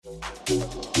Hey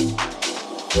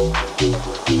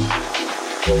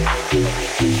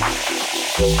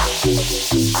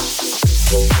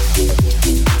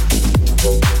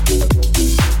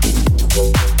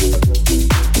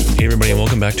everybody, and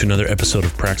welcome back to another episode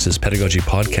of Praxis Pedagogy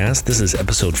Podcast. This is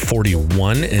episode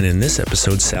 41, and in this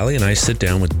episode, Sally and I sit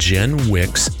down with Jenn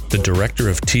Wicks, the Director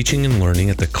of Teaching and Learning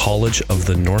at the College of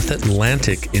the North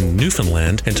Atlantic in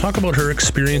Newfoundland, and talk about her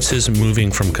experiences moving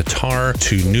from Qatar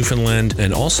to Newfoundland,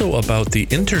 and also about the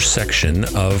intersection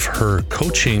of her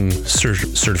coaching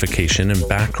certification and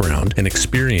background and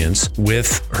experience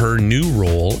with her new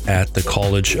role at the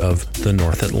College of the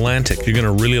North Atlantic. You're going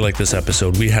to really like this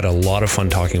episode. We had a lot of fun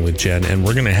talking with Jenn, and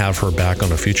we're going to have her back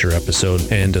on a future episode.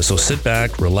 And so sit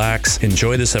back, relax,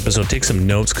 enjoy this episode, take some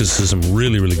notes because there's some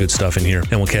really, really good stuff in here,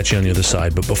 and we'll catch you on the other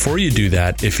side. But before you do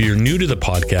that, if you're new to the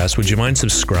podcast, would you mind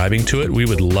subscribing to it? We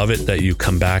would love it that you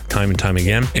come back time and time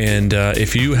again. And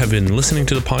if you have been listening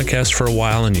to the podcast for a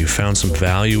while and you found some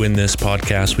value in this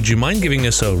podcast, would you mind giving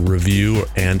us a review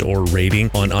and or rating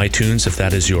on iTunes if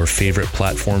that is your favorite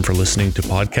platform for listening to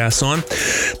podcasts on?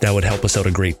 That would help us out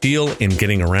a great deal in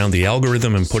getting around the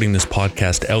algorithm and putting this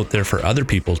podcast out there for other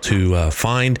people to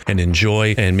find and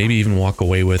enjoy, and maybe even walk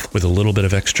away with a little bit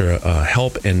of extra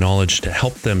help and knowledge to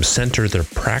help them center their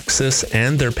praxis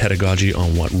and their pedagogy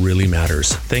on what really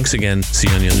matters. Thanks again. See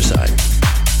you on the other side.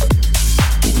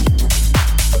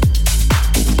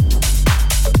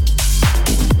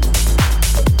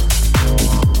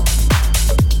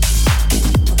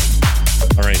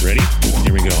 All right, ready?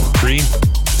 Here we go. 3,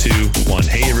 2, 1.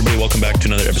 Hey, everybody. Welcome back to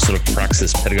another episode of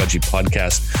Praxis Pedagogy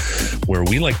Podcast, where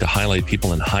we like to highlight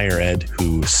people in higher ed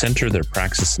who center their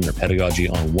praxis and their pedagogy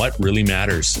on what really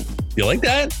matters. You like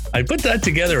that? I put that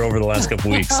together over the last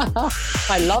couple of weeks.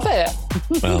 I love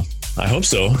it. Well, I hope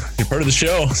so. You're part of the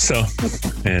show. So,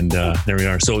 and there we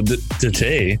are. So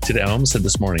today, I almost said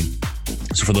this morning.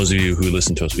 So for those of you who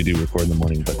listen to us, we do record in the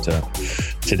morning, but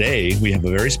today we have a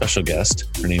very special guest.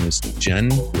 Her name is Jenn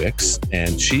Wicks,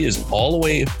 and she is all the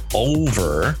way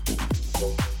over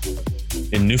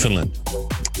in Newfoundland.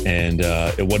 And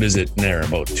what is it there?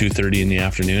 About 2:30 in the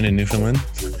afternoon in Newfoundland?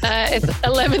 It's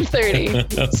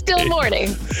 11:30. Okay. Still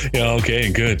morning. Yeah.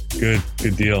 Okay. Good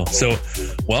deal. So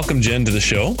welcome, Jenn, to the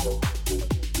show.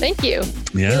 Thank you.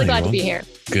 Yeah. Really glad to be here.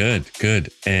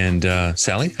 Good. And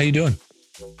Sally, how you doing?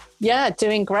 Yeah,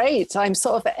 doing great. I'm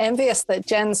sort of envious that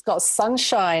Jen's got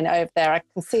sunshine over there. I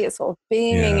can see it sort of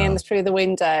beaming in through the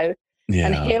window. Yeah.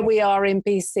 And here we are in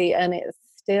BC, and it's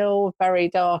still very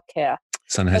dark here.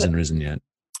 Sun hasn't risen yet.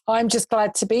 I'm just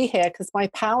glad to be here because my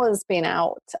power's been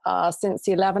out since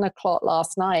 11 o'clock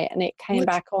last night, and it came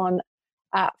back on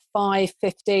at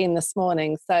 5:15 this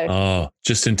morning. So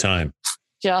just in time.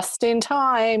 Just in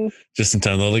time.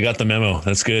 Well, they got the memo.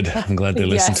 That's good. I'm glad they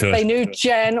listened to it. They knew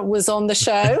Jenn was on the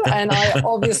show, and I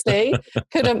obviously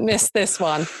couldn't miss this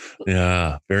one.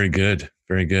 Yeah, very good.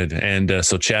 And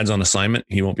so Chad's on assignment.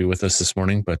 He won't be with us this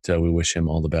morning, but we wish him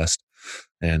all the best.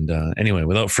 And anyway,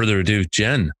 without further ado,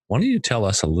 Jenn, why don't you tell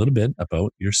us a little bit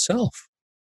about yourself?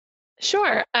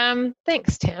 Sure.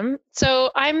 Thanks, Tim.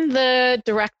 So I'm the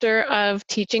Director of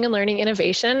Teaching and Learning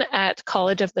Innovation at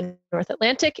College of the North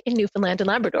Atlantic in Newfoundland and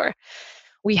Labrador.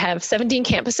 We have 17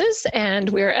 campuses, and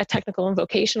we're a technical and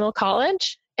vocational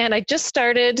college. And I just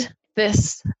started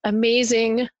this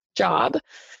amazing job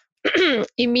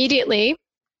immediately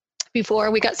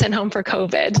before we got sent home for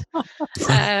COVID.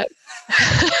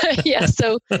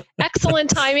 So excellent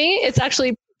timing. It's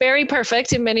actually very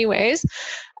perfect in many ways.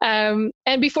 And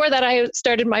before that, I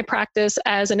started my practice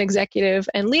as an executive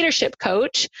and leadership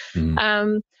coach.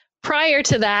 Prior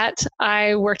to that,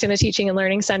 I worked in a teaching and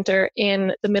learning center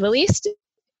in the Middle East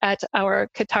at our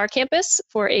Qatar campus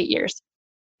for 8 years.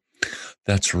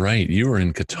 That's right. You were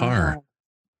in Qatar.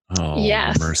 Oh,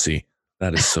 yes. Mercy.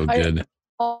 That is so good.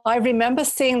 I remember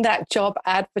seeing that job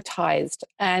advertised,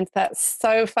 and that's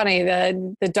so funny.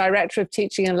 The director of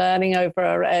teaching and learning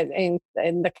over in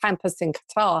the campus in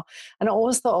Qatar, and I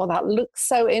always thought, that looks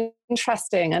so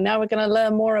interesting. And now we're going to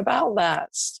learn more about that.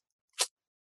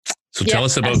 So tell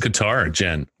us about Qatar,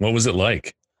 Jenn. What was it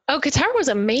like? Oh, Qatar was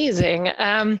amazing.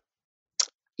 When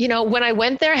I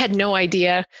went there, I had no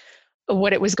idea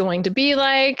what it was going to be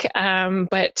like.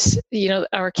 But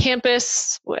our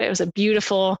campus, it was a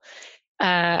beautiful,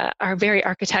 our very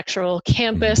architectural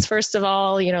campus, first of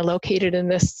all, located in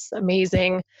this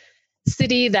amazing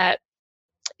city that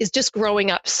is just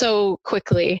growing up so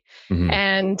quickly.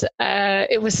 And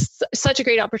it was such a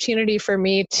great opportunity for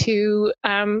me to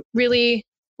really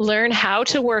learn how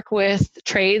to work with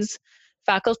trades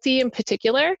faculty in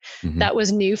particular. That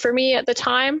was new for me at the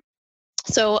time.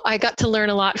 So I got to learn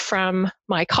a lot from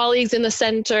my colleagues in the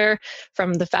center,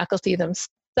 from the faculty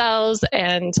themselves,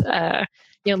 and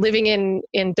living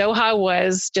in Doha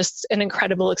was just an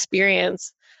incredible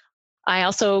experience. I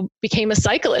also became a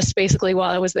cyclist basically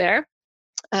while I was there.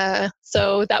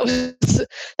 So that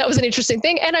was an interesting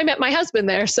thing, and I met my husband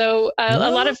there. So a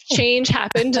lot of change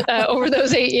happened over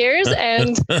those 8 years,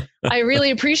 and I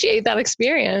really appreciate that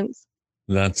experience.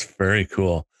 That's very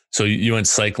cool. So you went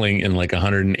cycling in like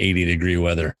 180-degree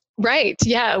weather. Right.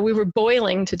 Yeah, we were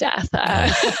boiling to death.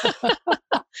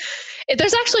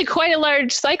 There's actually quite a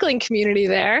large cycling community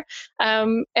there.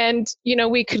 And,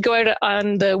 we could go out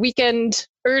on the weekend,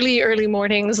 early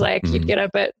mornings, like you'd get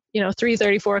up at,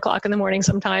 3:30, 4 o'clock in the morning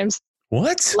sometimes.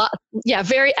 What?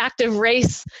 Very active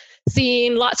race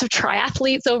scene, lots of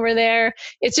triathletes over there.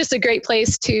 It's just a great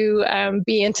place to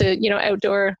be into,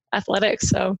 outdoor athletics.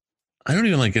 So I don't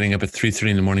even like getting up at 3:30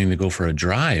 in the morning to go for a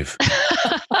drive.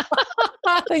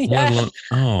 Yeah.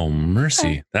 Oh,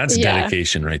 mercy. That's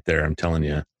dedication right there. I'm telling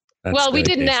you. We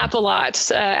did nap a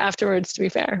lot afterwards, to be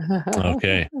fair.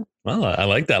 Okay. Well, I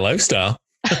like that lifestyle.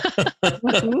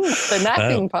 The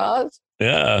napping part.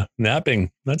 Yeah,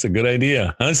 napping. That's a good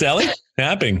idea. Huh, Sally?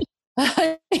 Napping.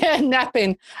 Yeah,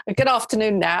 napping. A good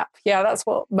afternoon nap. Yeah, that's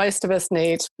what most of us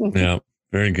need. Yeah,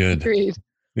 very good. Agreed.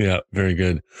 Yeah, very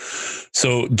good.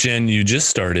 So, Jenn, you just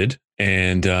started,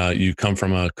 and you come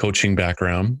from a coaching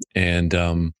background, and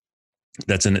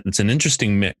it's an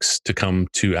interesting mix to come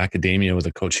to academia with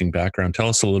a coaching background. Tell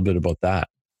us a little bit about that.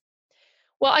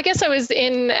 Well, I guess I was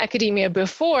in academia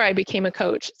before I became a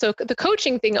coach. So the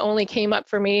coaching thing only came up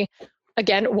for me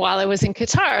again while I was in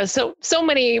Qatar. So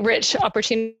many rich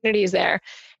opportunities there.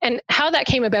 And how that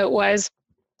came about was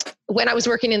when I was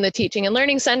working in the teaching and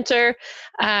learning center,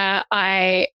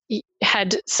 I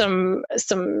had some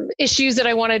issues that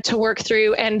I wanted to work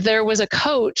through. And there was a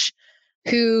coach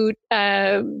who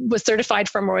was certified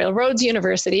from Royal Roads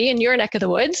University in your neck of the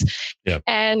woods. Yep.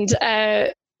 And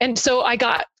so I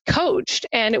got coached,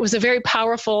 and it was a very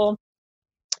powerful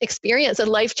experience, a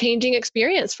life-changing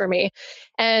experience for me.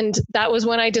 And that was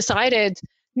when I decided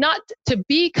not to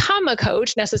become a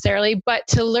coach necessarily, but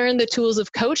to learn the tools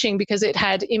of coaching because it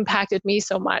had impacted me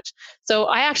so much. So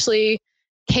I actually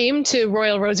came to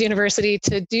Royal Roads University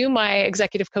to do my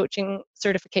executive coaching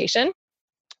certification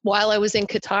while I was in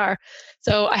Qatar.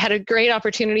 So I had a great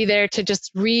opportunity there to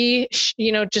just reimagine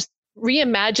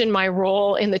my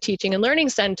role in the teaching and learning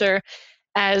center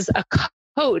as a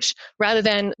coach rather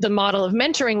than the model of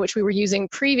mentoring, which we were using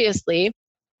previously,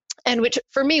 and which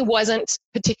for me wasn't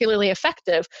particularly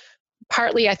effective,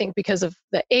 partly I think because of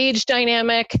the age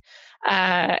dynamic,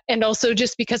 and also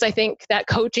just because I think that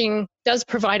coaching does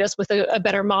provide us with a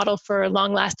better model for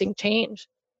long-lasting change.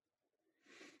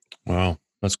 Wow,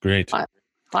 that's great.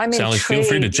 I'm Sally, intrigued. feel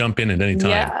free to jump in at any time.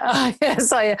 Yeah,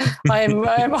 yes,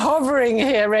 I'm hovering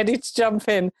here, ready to jump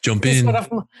in. Jump in. It's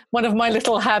one of my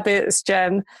little habits,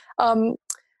 Jenn.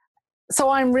 So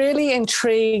I'm really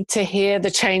intrigued to hear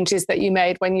the changes that you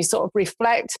made when you sort of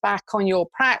reflect back on your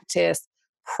practice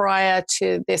prior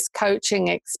to this coaching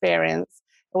experience.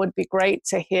 It would be great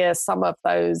to hear some of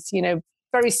those,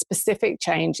 very specific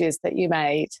changes that you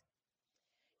made.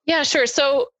 Yeah, sure.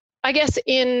 So I guess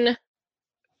in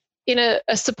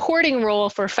a supporting role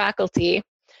for faculty,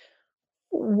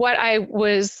 what I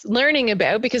was learning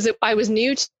about, because I was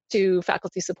new to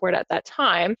faculty support at that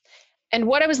time, and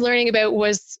what I was learning about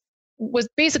was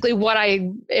basically what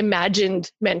I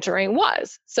imagined mentoring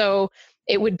was. So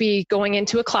it would be going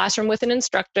into a classroom with an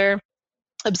instructor,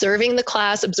 observing the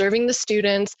class, observing the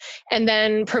students, and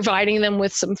then providing them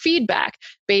with some feedback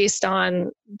based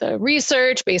on the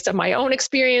research, based on my own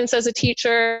experience as a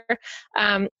teacher.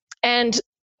 And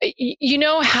you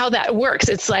know how that works.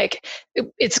 It's like,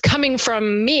 it's coming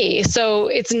from me. So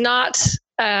it's not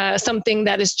something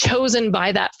that is chosen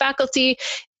by that faculty.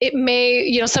 It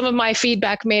may, some of my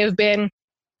feedback may have been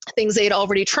things they'd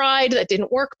already tried that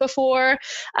didn't work before,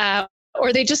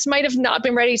 or they just might have not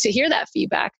been ready to hear that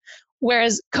feedback.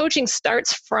 Whereas coaching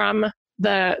starts from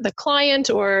the client,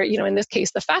 or, in this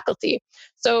case, the faculty.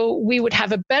 So we would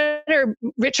have a better,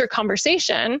 richer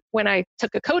conversation when I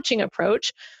took a coaching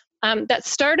approach that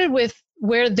started with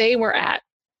where they were at.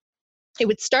 It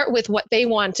would start with what they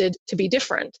wanted to be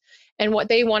different and what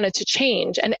they wanted to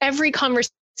change. And every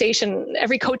conversation,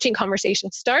 every coaching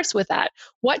conversation starts with that.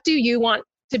 What do you want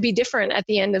to be different at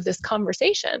the end of this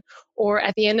conversation or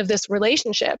at the end of this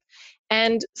relationship?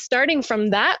 And starting from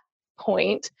that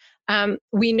point,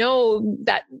 we know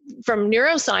that from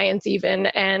neuroscience even,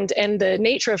 and the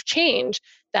nature of change,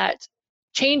 that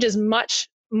change is much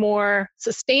more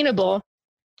sustainable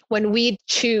when we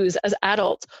choose as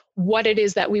adults what it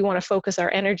is that we want to focus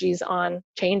our energies on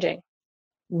changing.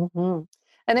 Mm-hmm.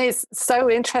 And it's so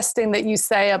interesting that you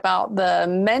say about the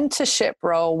mentorship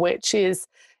role, which is,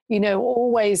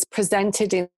 always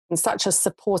presented in such a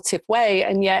supportive way.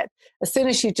 And yet, as soon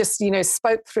as you just,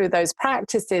 spoke through those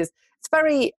practices, it's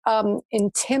very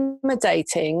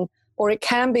intimidating, or it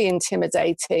can be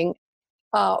intimidating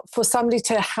for somebody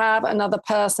to have another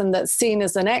person that's seen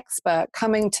as an expert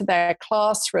coming to their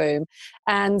classroom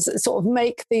and sort of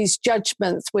make these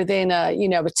judgments within a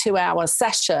 2-hour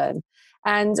session.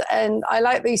 And I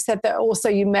like that you said that also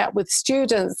you met with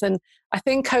students. And I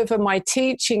think over my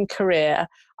teaching career,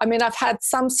 I've had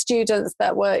some students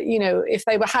that were, if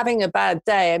they were having a bad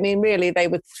day, really, they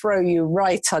would throw you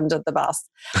right under the bus.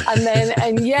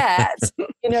 And yet,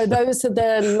 those are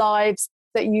the lives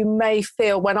that you may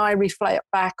feel when I reflect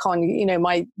back on,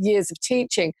 my years of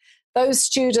teaching. Those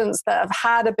students that have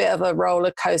had a bit of a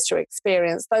roller coaster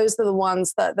experience, those are the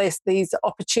ones that these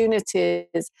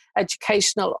opportunities,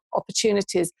 educational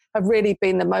opportunities, have really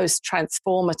been the most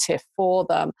transformative for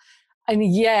them.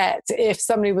 And yet, if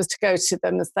somebody was to go to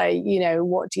them and say,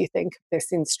 what do you think of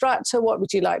this instructor? What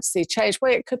would you like to see change?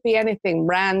 Well, it could be anything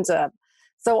random.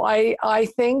 So I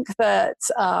think that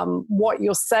what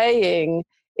you're saying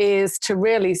is to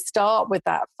really start with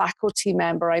that faculty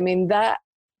member.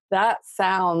 That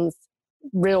sounds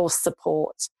real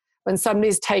support. When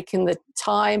somebody's taking the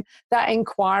time, that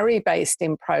inquiry-based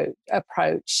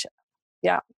approach.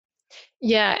 Yeah.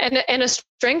 Yeah, and a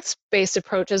strengths-based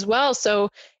approach as well. So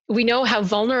we know how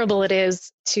vulnerable it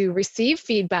is to receive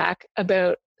feedback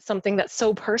about something that's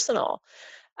so personal.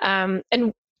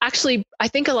 And actually, I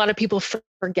think a lot of people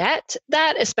forget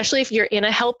that, especially if you're in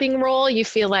a helping role. You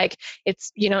feel like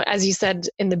it's, as you said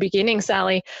in the beginning,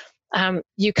 Sally,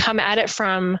 you come at it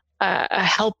from a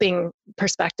helping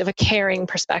perspective, a caring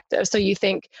perspective. So you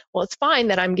think, well, it's fine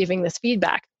that I'm giving this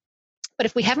feedback. But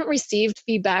if we haven't received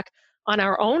feedback on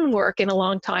our own work in a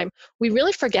long time, we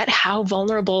really forget how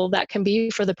vulnerable that can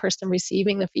be for the person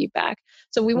receiving the feedback.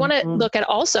 So we want to look at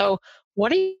also,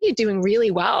 what are you doing really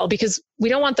well? Because we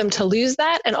don't want them to lose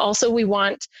that. And also we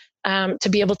want to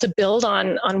be able to build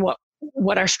on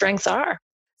what our strengths are.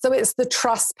 So it's the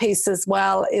trust piece as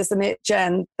well, isn't it,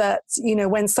 Jen? That,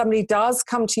 when somebody does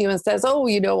come to you and says, oh,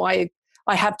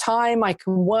 I have time, I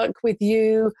can work with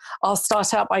you, I'll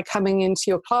start out by coming into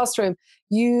your classroom.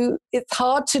 It's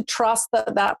hard to trust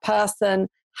that person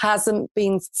hasn't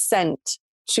been sent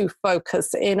to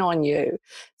focus in on you.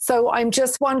 So I'm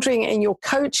just wondering, in your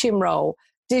coaching role,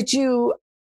 did you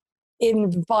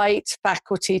invite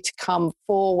faculty to come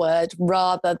forward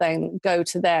rather than go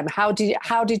to them? How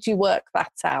did you work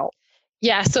that out?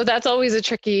 Yeah, so that's always a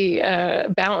tricky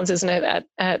balance, isn't it,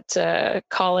 at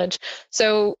college?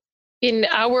 So in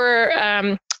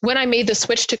our when I made the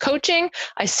switch to coaching,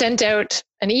 I sent out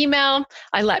an email.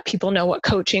 I let people know what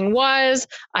coaching was.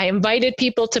 I invited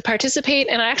people to participate,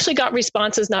 and I actually got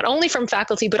responses not only from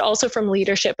faculty, but also from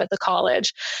leadership at the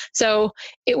college. So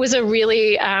it was a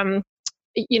really, a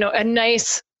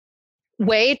nice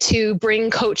way to bring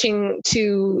coaching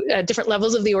to different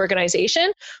levels of the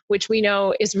organization, which we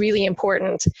know is really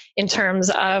important in terms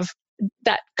of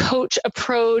that coach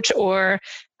approach, or,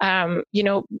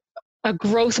 a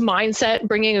growth mindset,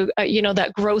 bringing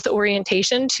that growth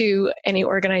orientation to any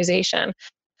organization.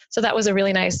 So that was a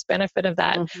really nice benefit of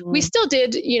that. Mm-hmm. We still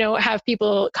did, have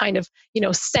people kind of,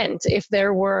 sent if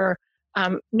there were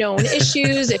known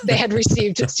issues, if they had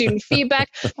received student feedback.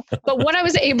 But what I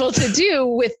was able to do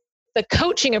with the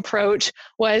coaching approach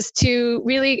was to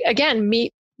really, again,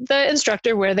 meet the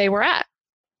instructor where they were at.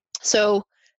 So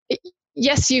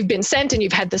yes, you've been sent and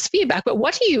you've had this feedback, but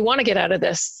what do you want to get out of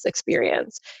this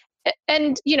experience?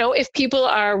 And, if people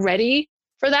are ready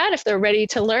for that, if they're ready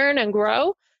to learn and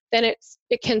grow, then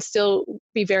it can still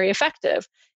be very effective.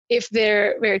 If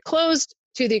they're very closed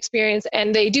to the experience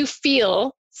and they do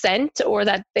feel sent, or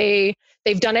that they've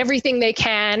done everything they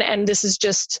can and this is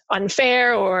just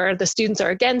unfair, or the students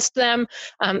are against them,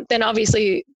 then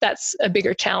obviously that's a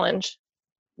bigger challenge.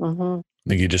 Mm-hmm. I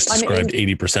think you just described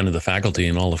 80% of the faculty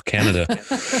in all of Canada.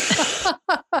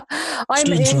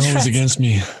 Students are always against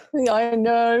me. I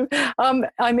know.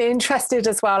 I'm interested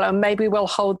as well, and maybe we'll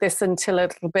hold this until a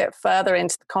little bit further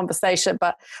into the conversation,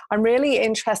 but I'm really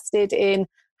interested in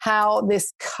how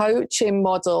this coaching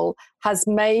model has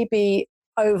maybe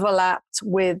overlapped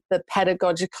with the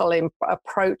pedagogical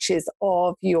approaches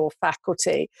of your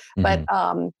faculty.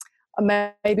 Mm-hmm.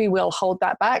 But maybe we'll hold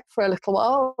that back for a little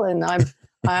while, and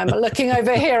I'm looking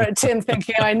over here at Tim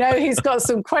thinking, I know he's got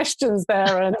some questions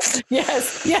there. And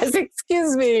yes,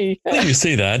 excuse me. You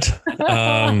say that.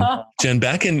 Jenn,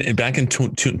 back in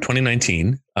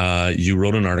 2019, you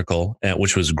wrote an article,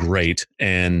 which was great.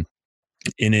 And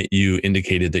in it, you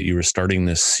indicated that you were starting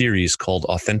this series called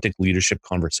Authentic Leadership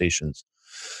Conversations.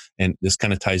 And this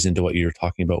kind of ties into what you're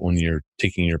talking about when you're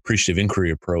taking your appreciative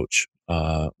inquiry approach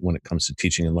when it comes to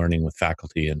teaching and learning with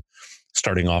faculty, and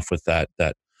starting off with that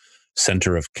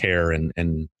center of care and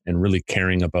really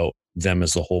caring about them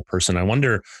as the whole person. I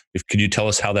wonder could you tell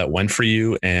us how that went for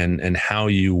you, and how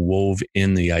you wove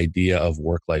in the idea of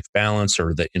work-life balance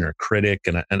or the inner critic,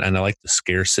 and I like the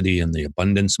scarcity and the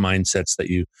abundance mindsets that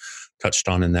you touched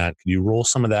on in that. Could you roll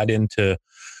some of that into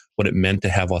what it meant to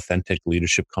have authentic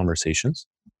leadership conversations?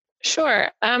 Sure.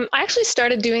 I actually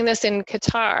started doing this in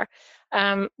Qatar.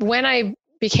 When I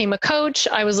became a coach,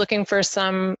 I was looking for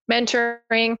some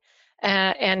mentoring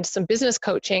and some business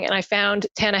coaching. And I found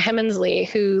Tana Hemmensley,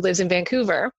 who lives in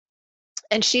Vancouver.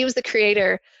 And she was the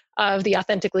creator of the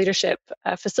Authentic Leadership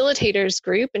Facilitators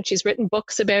group. And she's written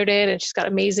books about it. And she's got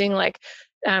amazing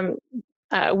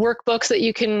workbooks that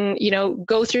you can,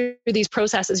 go through these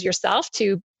processes yourself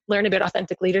to learn about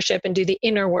authentic leadership and do the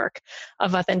inner work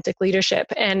of authentic leadership.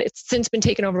 And it's since been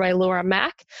taken over by Laura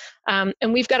Mack.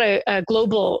 And we've got a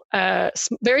global,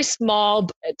 very small,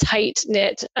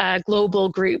 tight-knit global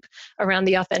group around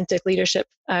the authentic leadership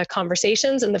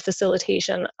conversations and the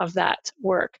facilitation of that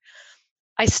work.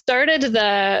 I started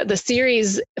the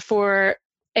series for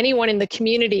anyone in the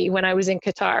community when I was in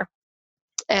Qatar.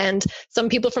 And some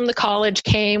people from the college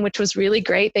came, which was really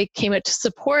great. They came out to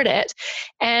support it.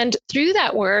 And through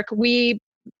that work,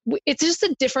 it's just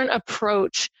a different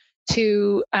approach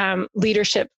to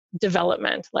leadership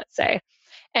development, let's say.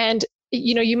 And,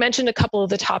 you mentioned a couple of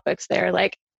the topics there,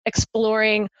 like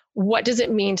exploring what does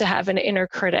it mean to have an inner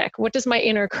critic? What does my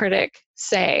inner critic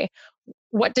say?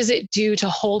 What does it do to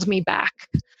hold me back?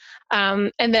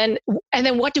 And then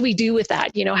what do we do with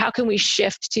that? How can we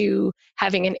shift to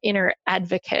having an inner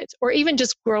advocate, or even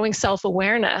just growing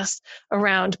self-awareness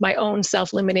around my own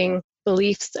self-limiting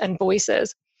beliefs and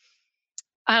voices?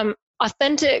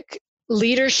 Authentic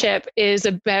leadership is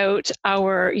about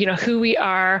our, who we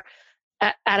are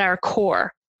at our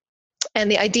core.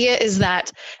 And the idea is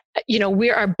that,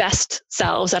 we're our best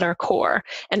selves at our core.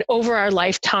 And over our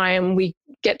lifetime, we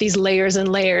get these layers and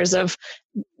layers of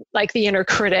like the inner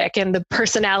critic and the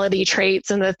personality traits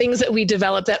and the things that we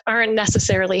develop that aren't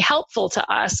necessarily helpful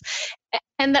to us,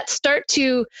 and that start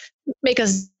to make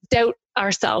us doubt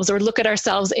ourselves or look at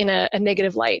ourselves in a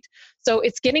negative light. So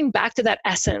it's getting back to that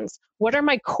essence. What are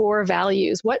my core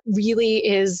values? What really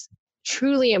is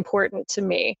truly important to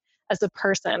me as a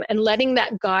person, and letting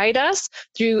that guide us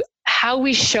through how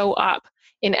we show up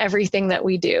in everything that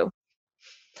we do.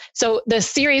 So the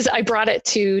series, I brought it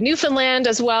to Newfoundland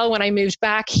as well when I moved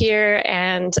back here,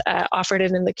 and offered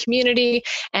it in the community.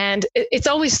 And it's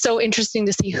always so interesting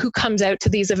to see who comes out to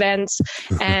these events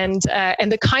and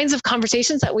the kinds of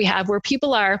conversations that we have where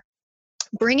people are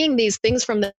bringing these things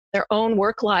from their own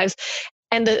work lives.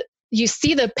 And you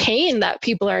see the pain that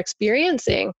people are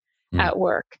experiencing at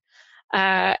work.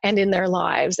 And in their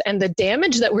lives, and the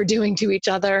damage that we're doing to each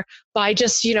other by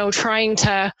just, trying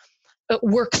to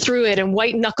work through it and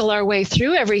white knuckle our way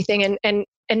through everything, and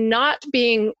not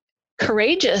being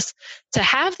courageous to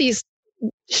have these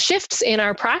shifts in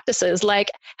our practices,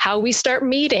 like how we start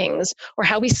meetings or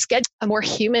how we schedule a more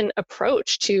human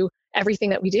approach to everything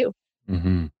that we do.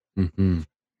 Mm-hmm. Mm-hmm.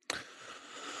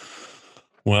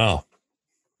 Wow.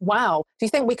 Do you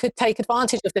think we could take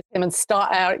advantage of this, Tim, and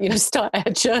start our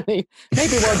journey?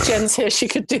 Maybe while Jen's here, she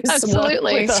could do some work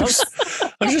with us.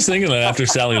 I was just thinking that after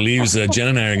Sally leaves, Jenn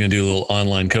and I are going to do a little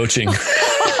online coaching.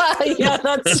 Yeah,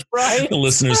 that's right. The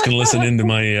listeners can listen into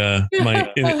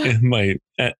my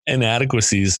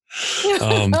inadequacies.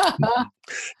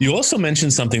 You also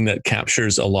mentioned something that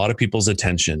captures a lot of people's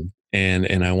attention.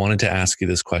 And I wanted to ask you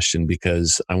this question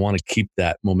because I want to keep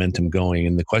that momentum going.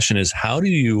 And the question is, how do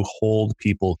you hold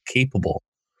people capable?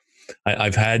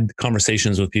 I've had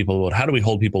conversations with people about how do we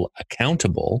hold people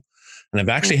accountable? And I've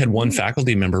actually had one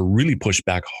faculty member really push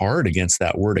back hard against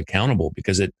that word accountable,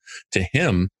 because it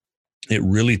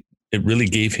really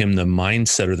gave him the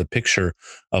mindset or the picture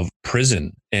of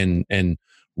prison and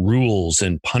rules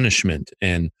and punishment.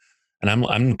 And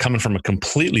I'm coming from a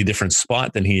completely different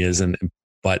spot than he is.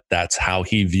 But that's how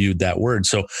he viewed that word.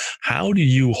 So how do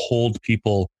you hold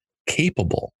people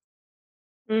capable?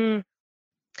 So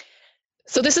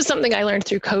this is something I learned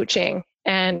through coaching,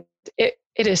 and it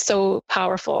is so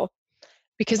powerful,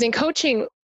 because in coaching,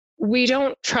 we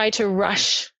don't try to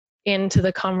rush into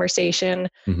the conversation.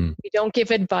 Mm-hmm. We don't give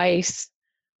advice.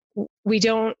 we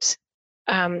don't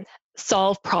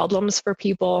solve problems for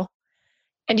people.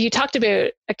 And you talked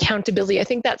about accountability. I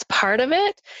think that's part of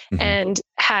it. Mm-hmm. And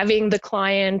having the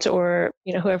client or,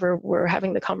 whoever we're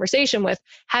having the conversation with,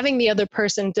 having the other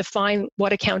person define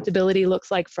what accountability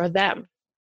looks like for them.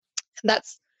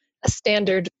 That's a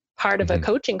standard part of a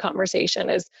coaching conversation,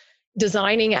 is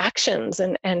designing actions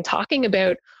and talking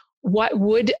about what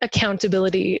would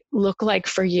accountability look like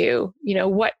for you.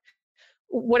 What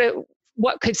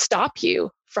could stop you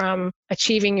from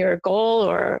achieving your goal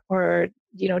or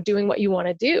doing what you want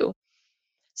to do.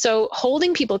 So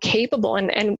holding people capable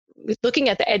and looking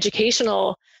at the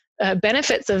educational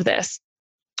benefits of this,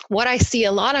 what I see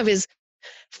a lot of is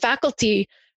faculty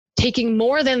taking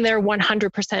more than their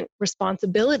 100%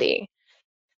 responsibility.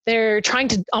 They're trying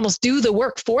to almost do the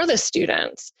work for the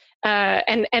students.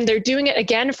 And they're doing it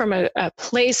again from a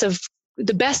place of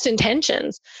the best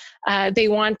intentions. They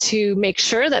want to make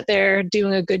sure that they're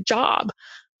doing a good job.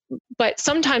 But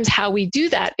sometimes how we do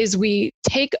that is we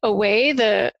take away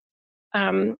the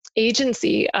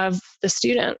agency of the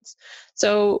students.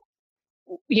 So,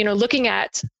 looking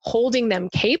at holding them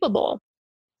capable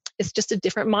is just a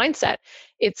different mindset.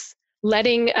 It's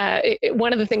letting,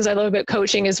 one of the things I love about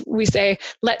coaching is we say,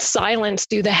 let silence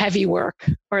do the heavy work,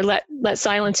 or let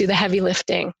silence do the heavy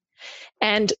lifting.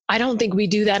 And I don't think we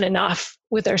do that enough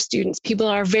with our students. People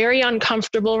are very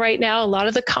uncomfortable right now. A lot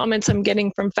of the comments I'm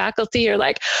getting from faculty are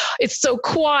like, it's so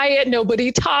quiet,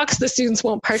 nobody talks, the students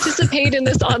won't participate in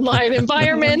this online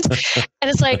environment.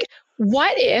 And it's like,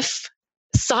 what if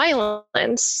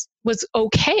silence was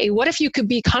okay? What if you could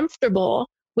be comfortable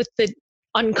with the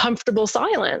uncomfortable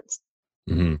silence?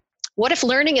 Mm-hmm. What if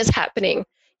learning is happening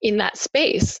in that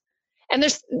space? And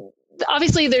there's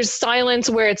silence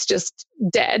where it's just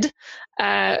dead.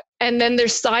 And then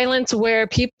there's silence where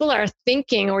people are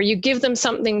thinking, or you give them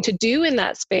something to do in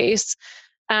that space.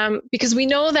 Because we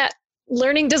know that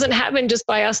learning doesn't happen just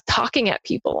by us talking at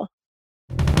people.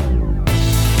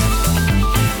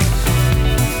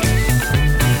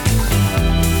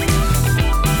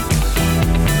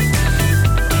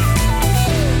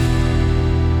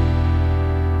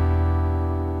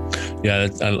 Yeah,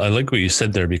 I like what you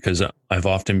said there, because I've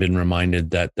often been reminded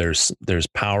that there's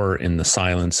power in the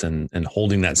silence, and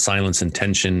holding that silence and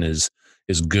tension is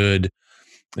good.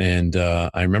 And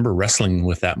I remember wrestling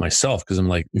with that myself, because I'm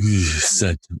like,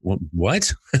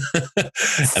 what?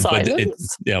 But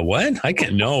what? I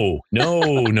can't. No.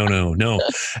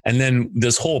 And then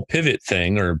this whole pivot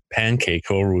thing, or pancake,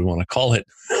 however we want to call it,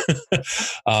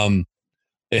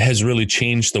 it has really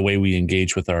changed the way we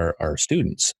engage with our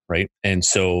students, right? And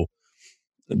so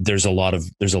there's a lot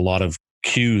of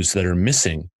cues that are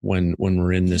missing when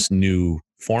we're in this new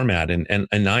format.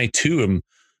 And I too am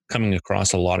coming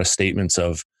across a lot of statements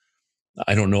of,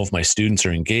 I don't know if my students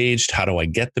are engaged. How do I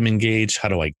get them engaged? How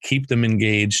do I keep them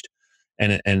engaged?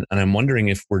 And I'm wondering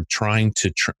if we're trying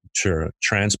to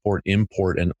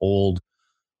import an old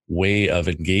way of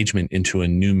engagement into a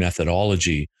new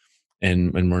methodology,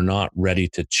 and we're not ready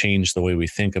to change the way we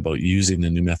think about using the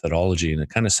new methodology. And it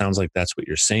kind of sounds like that's what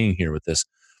you're saying here with this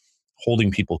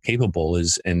holding people capable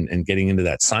is, and getting into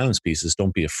that silence piece is,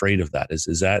 don't be afraid of that.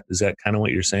 Is that kind of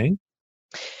what you're saying?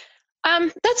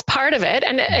 That's part of it.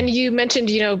 And you mentioned,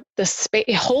 the space,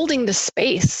 holding the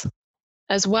space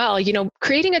as well,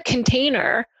 creating a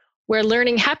container where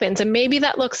learning happens. And maybe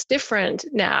that looks different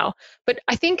now, but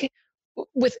I think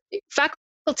with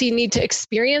faculty need to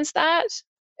experience that.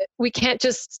 We can't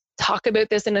just talk about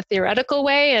this in a theoretical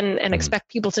way and expect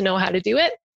people to know how to do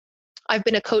it. I've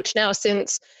been a coach now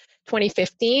since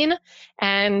 2015,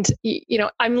 and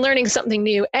I'm learning something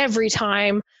new every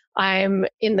time I'm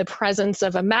in the presence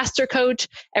of a master coach.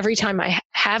 Every time I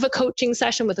have a coaching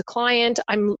session with a client,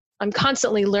 I'm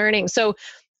constantly learning. So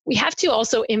we have to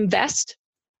also invest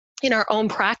in our own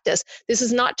practice. This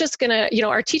is not just going to,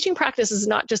 our teaching practice is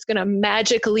not just going to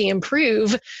magically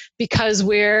improve because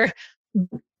we're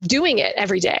doing it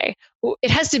every day. It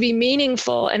has to be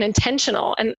meaningful and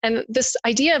intentional. And this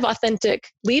idea of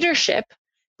authentic leadership,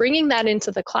 bringing that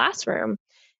into the classroom,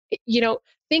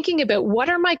 thinking about what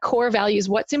are my core values,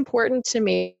 what's important to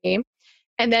me,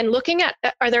 and then looking at,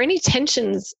 are there any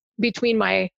tensions between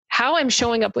how I'm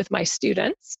showing up with my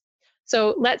students?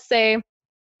 So let's say,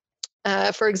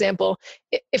 for example,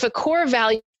 if a core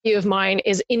value of mine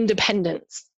is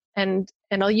independence, and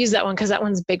I'll use that one because that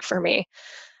one's big for me.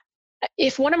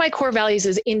 If one of my core values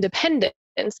is independence,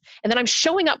 and then I'm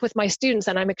showing up with my students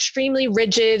and I'm extremely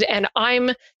rigid and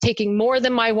I'm taking more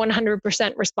than my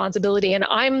 100% responsibility and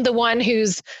I'm the one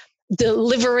who's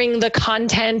delivering the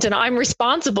content and I'm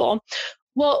responsible.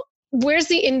 Well, where's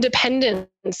the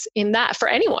independence in that for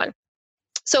anyone?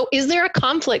 So is there a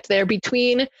conflict there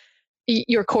between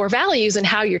your core values and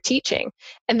how you're teaching?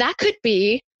 And that could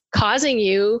be causing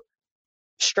you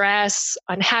stress,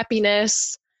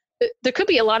 unhappiness. There could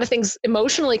be a lot of things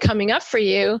emotionally coming up for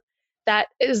you that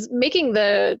is making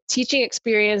the teaching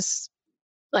experience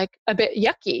like a bit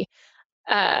yucky.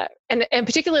 And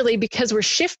particularly because we're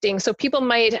shifting. So people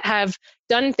might have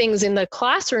done things in the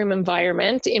classroom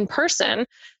environment in person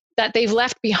that they've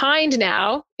left behind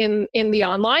now in the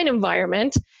online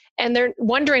environment. And they're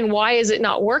wondering, why is it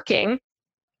not working?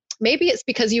 Maybe it's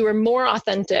because you were more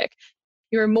authentic.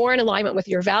 You were more in alignment with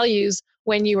your values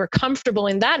when you were comfortable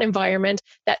in that environment,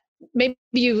 that maybe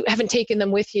you haven't taken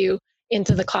them with you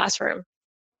into the classroom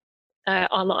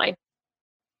online.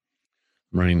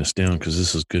 I'm writing this down because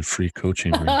this is good free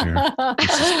coaching right here.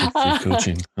 This is good free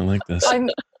coaching. I like this.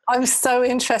 I'm so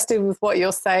interested with what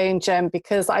you're saying, Jen,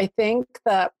 because I think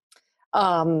that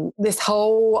this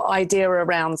whole idea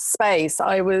around space,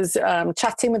 I was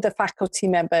chatting with a faculty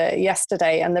member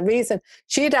yesterday, and the reason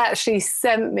she'd actually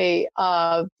sent me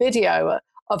a video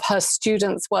of her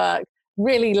students' work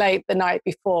really late the night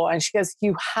before, and she goes,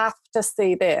 "You have to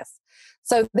see this."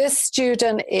 So this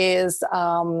student is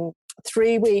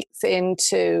 3 weeks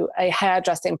into a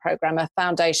hairdressing program, a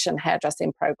foundation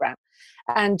hairdressing program.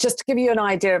 And just to give you an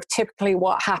idea of typically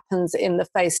what happens in the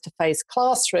face-to-face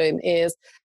classroom is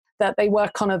that they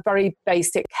work on a very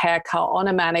basic haircut on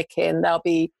a mannequin. There'll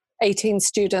be 18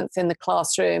 students in the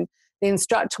classroom. The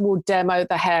instructor will demo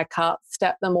the haircut,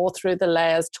 step them all through the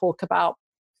layers, talk about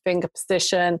finger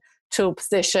position, tool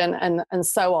position, and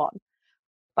so on.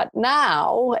 But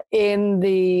now in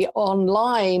the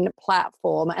online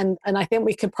platform, and I think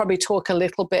we could probably talk a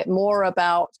little bit more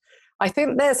about, I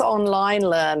think there's online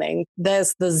learning,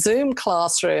 there's the Zoom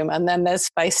classroom, and then there's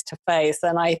face-to-face.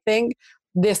 And I think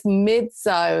this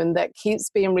mid-zone that keeps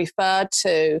being referred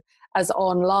to as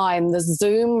online, the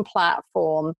Zoom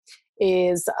platform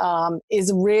is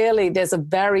really, there's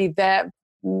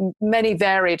many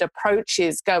varied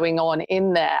approaches going on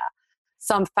in there.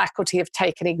 Some faculty have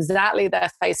taken exactly their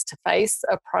face-to-face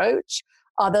approach.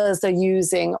 Others are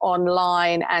using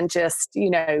online and just,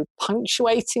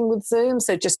 punctuating with Zoom.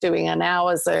 So just doing an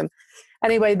hour Zoom.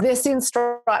 Anyway, this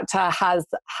instructor has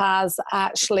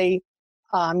actually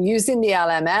using the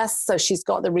LMS. So she's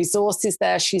got the resources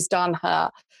there. She's done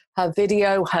her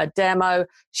video, her demo.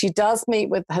 She does meet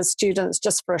with her students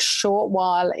just for a short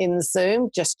while in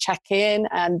Zoom, just check in,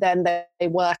 and then they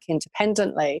work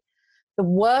independently. The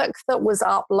work that was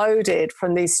uploaded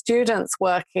from these students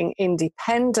working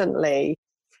independently,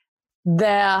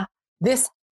 this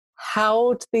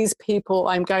held these people,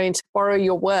 I'm going to borrow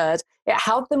your word, it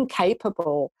held them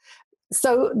capable.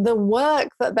 So the work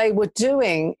that they were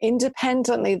doing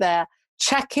independently there,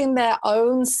 checking their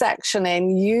own section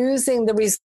in, using the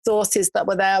resources that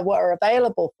were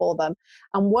available for them,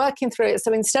 and working through it.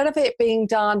 So instead of it being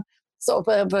done sort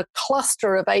of a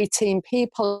cluster of 18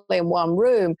 people in one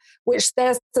room, which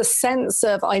there's the sense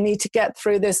of, I need to get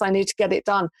through this, I need to get it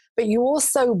done. But you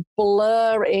also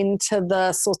blur into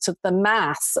the sort of the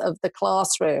mass of the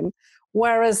classroom.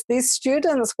 Whereas these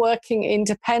students working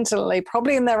independently,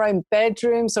 probably in their own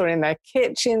bedrooms or in their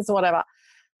kitchens or whatever,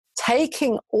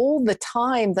 taking all the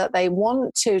time that they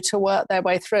want to work their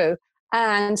way through.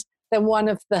 And then one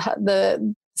of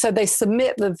so they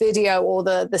submit the video or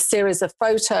the series of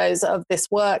photos of this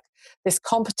work, this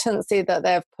competency that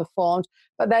they've performed,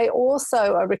 but they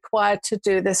also are required to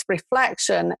do this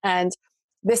reflection. And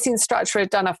this instructor had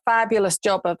done a fabulous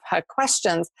job of her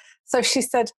questions. So she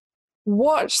said,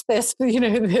 watch this,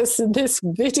 this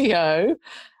video,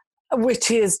 which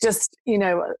is just,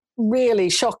 really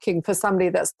shocking for somebody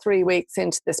that's 3 weeks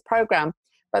into this program.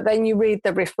 But then you read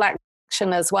the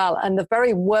reflection as well. And the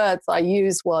very words I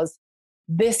used was,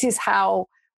 this is how,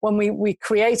 when we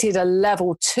created a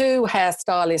level 2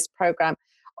 hairstylist program,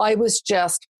 I was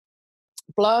just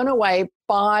blown away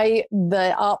by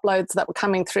the uploads that were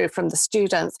coming through from the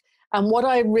students. And what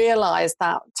I realized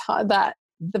that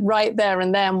right there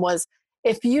and then was,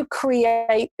 if you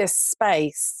create this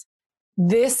space,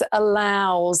 this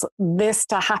allows this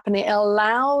to happen. It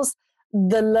allows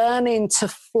the learning to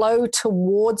flow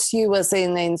towards you as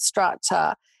an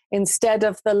instructor, instead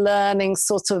of the learning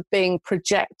sort of being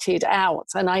projected out.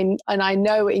 And I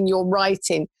know in your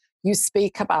writing, you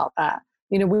speak about that.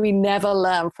 We never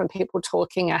learn from people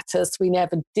talking at us. We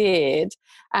never did.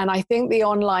 And I think the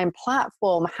online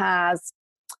platform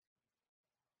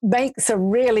makes a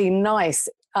really nice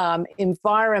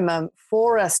environment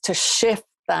for us to shift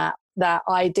that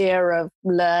idea of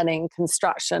learning,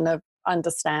 construction, of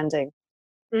understanding.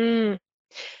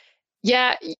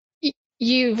 Yeah,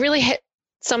 you really hit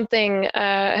something,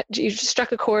 you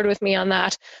struck a chord with me on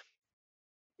that.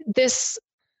 This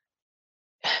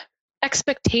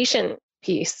expectation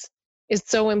piece is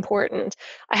so important.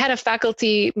 I had a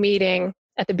faculty meeting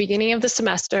at the beginning of the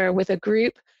semester with a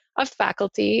group of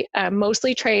faculty,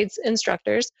 mostly trades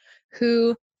instructors,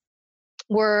 who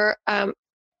were,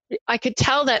 I could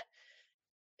tell that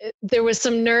there was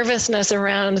some nervousness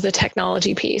around the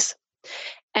technology piece.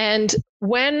 And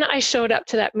when I showed up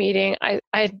to that meeting, I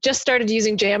had just started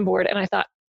using Jamboard, and I thought,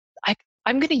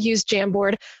 I'm going to use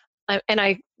Jamboard. And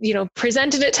I,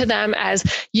 presented it to them as,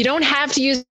 you don't have to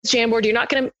use Jamboard. You're not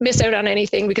going to miss out on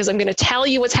anything, because I'm going to tell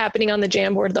you what's happening on the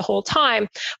Jamboard the whole time.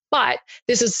 But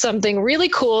this is something really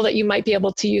cool that you might be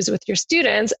able to use with your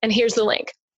students. And here's the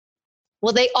link.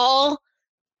 Well, they all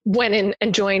went in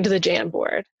and joined the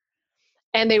Jamboard,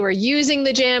 and they were using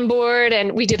the Jamboard,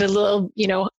 and we did a little,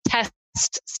 test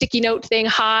sticky note thing.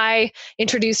 Hi,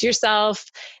 introduce yourself.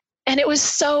 And it was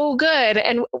so good.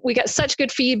 And we got such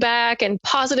good feedback and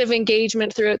positive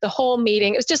engagement throughout the whole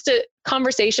meeting. It was just a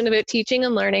conversation about teaching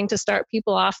and learning to start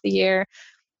people off the year.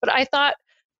 But I thought,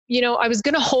 I was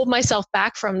going to hold myself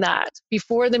back from that.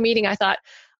 Before the meeting, I thought,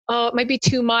 oh, it might be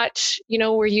too much.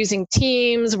 We're using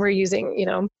Teams, we're using,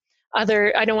 I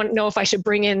don't know if I should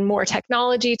bring in more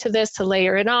technology to this to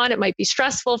layer it on. It might be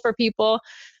stressful for people.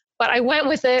 But I went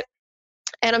with it.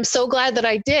 And I'm so glad that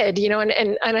I did,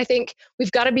 and I think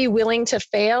we've got to be willing to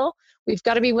fail. We've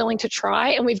got to be willing to try,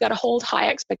 and we've got to hold high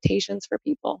expectations for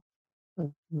people.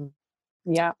 Mm-hmm.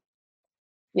 Yeah.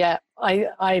 Yeah.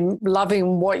 I'm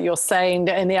loving what you're saying.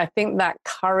 And I think that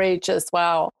courage as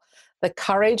well, the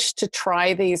courage to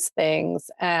try these things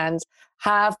and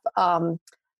have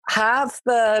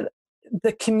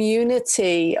the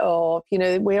community of,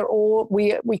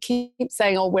 we keep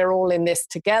saying, oh, we're all in this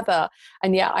together.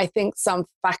 And yet I think some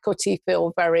faculty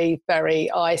feel very,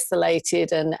 very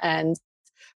isolated, and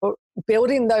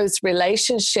building those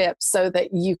relationships so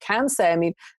that you can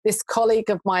say, this colleague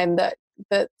of mine that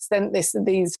sent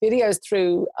these videos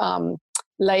through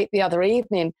late the other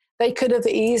evening, they could have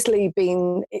easily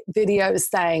been videos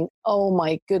saying, oh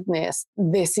my goodness,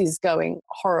 this is going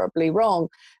horribly wrong,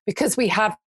 because we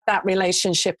have that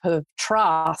relationship of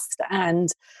trust. And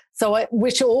so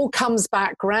which all comes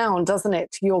back round, doesn't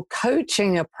it, to your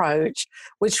coaching approach,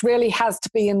 which really has to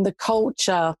be in the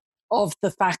culture of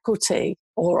the faculty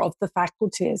or of the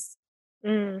faculties.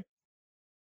 This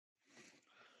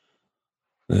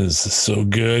is so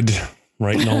good.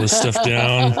 Writing all this stuff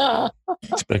down.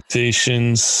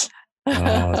 Expectations.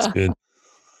 Oh, that's good.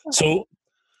 So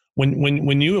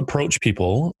when you approach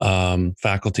people,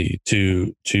 faculty,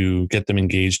 to get them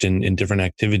engaged in different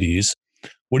activities,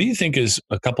 what do you think is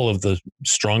a couple of the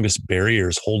strongest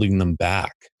barriers holding them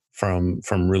back from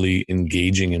really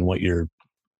engaging in what you're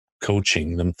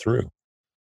coaching them through?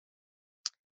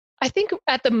 I think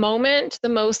at the moment, the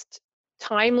most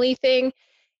timely thing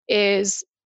is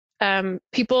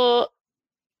people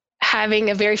having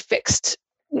a very fixed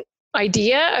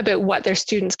idea about what their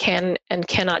students can and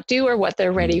cannot do, or what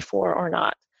they're ready for or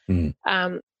not.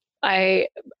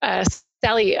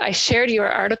 Sally, I shared your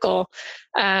article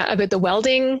about the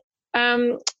welding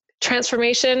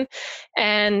transformation,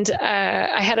 and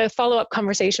I had a follow-up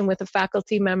conversation with a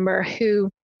faculty member who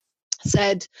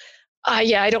said,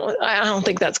 I don't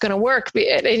think that's going to work.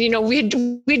 And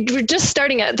we were just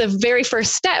starting at the very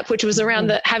first step, which was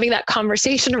around having that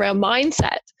conversation around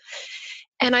mindset.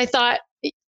 And I thought,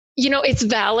 it's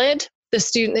valid. The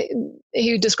student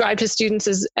who described his students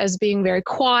as being very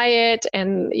quiet,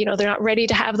 and they're not ready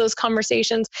to have those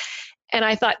conversations. And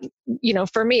I thought,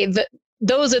 for me,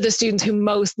 those are the students who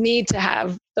most need to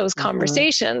have those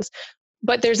conversations.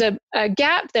 But there's a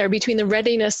gap there between the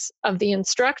readiness of the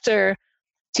instructor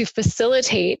to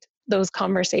facilitate those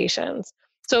conversations.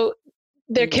 So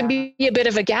there can be a bit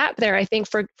of a gap there, I think,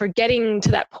 for getting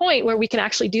to that point where we can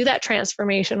actually do that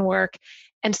transformation work.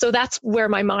 And so that's where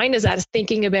my mind is at, is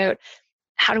thinking about,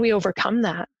 how do we overcome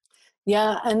that?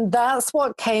 Yeah, and that's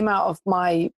what came out of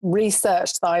my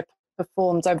research that I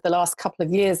performed over the last couple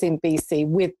of years in BC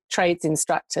with trades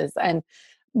instructors. And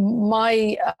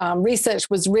my research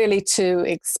was really to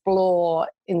explore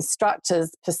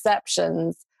instructors'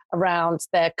 perceptions around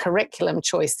their curriculum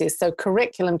choices. So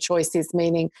curriculum choices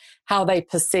meaning how they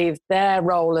perceive their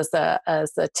role as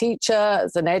a teacher,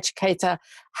 as an educator,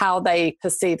 how they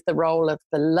perceive the role of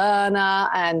the learner,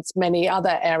 and many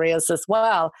other areas as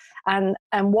well. And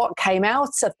what came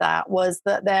out of that was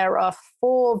that there are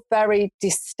 4 very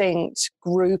distinct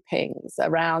groupings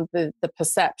around the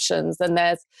perceptions. And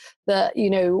there's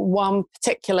one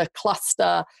particular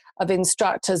cluster of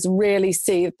instructors really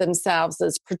see themselves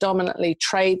as predominantly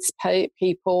trades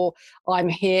people. I'm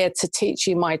here to teach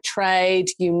you my trade.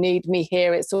 You need me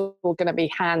here. It's all going to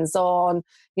be hands-on.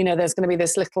 There's going to be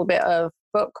this little bit of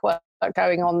bookwork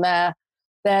going on there.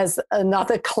 There's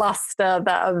another cluster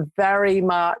that are very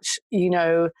much,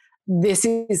 this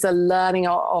is a learning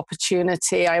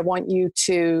opportunity. I want you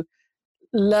to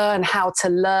learn how to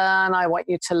learn. I want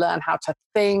you to learn how to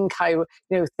think.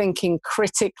 Thinking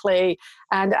critically.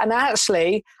 And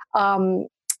actually,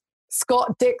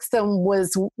 Scott Dixon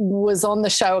was on the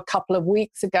show a couple of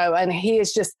weeks ago, and he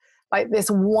is just like this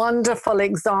wonderful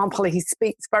example. He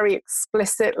speaks very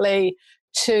explicitly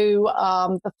to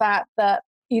the fact that,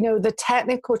 the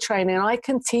technical training, I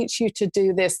can teach you to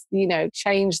do this,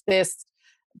 change this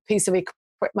piece of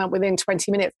equipment within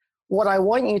 20 minutes. What I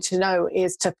want you to know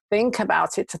is to think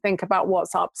about it, to think about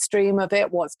what's upstream of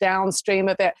it, what's downstream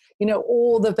of it,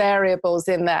 all the variables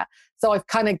in there. So I've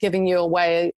kind of given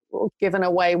away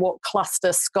what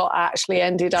cluster Scott actually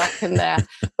ended up in there.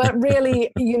 But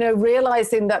really,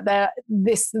 realizing that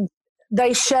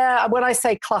they share, when I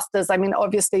say clusters, I mean,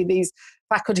 obviously these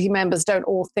faculty members don't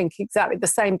all think exactly the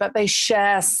same, but they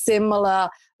share similar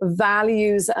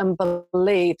values and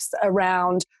beliefs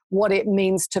around what it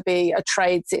means to be a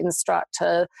trades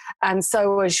instructor. And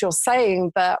so as you're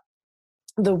saying, that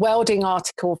the welding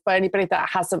article, for anybody that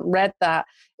hasn't read that,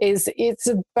 it's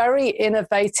a very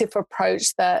innovative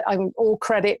approach that I'm all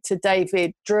credit to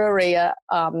David Drury at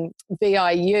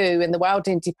VIU in the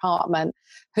welding department,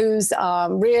 who's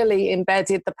really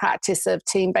embedded the practice of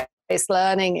team-based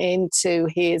learning into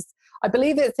his, I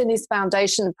believe it's in his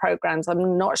foundation programs.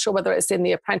 I'm not sure whether it's in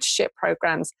the apprenticeship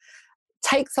programs.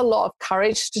 Takes a lot of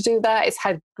courage to do that. It's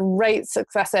had great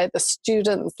success. The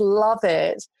students love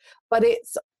it, but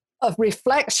it's a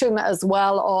reflection as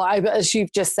well, or as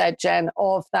you've just said, Jen,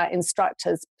 of that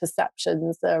instructor's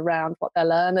perceptions around what their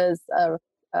learners are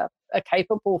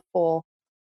capable for.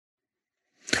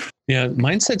 Yeah,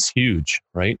 mindset's huge,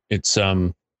 right? It's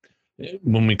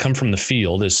when we come from the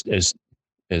field as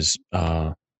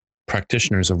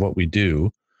practitioners of what we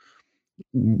do,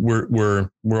 we're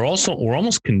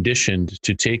almost conditioned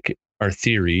to take our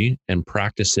theory and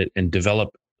practice it and develop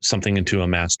something into a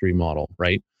mastery model,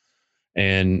 right?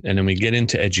 And then we get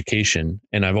into education.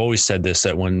 And I've always said this,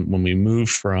 that when we move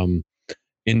from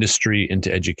industry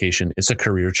into education, it's a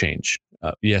career change.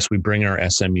 Yes, we bring our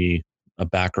SME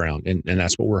background and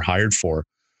that's what we're hired for.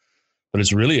 But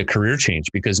it's really a career change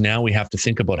because now we have to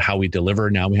think about how we deliver.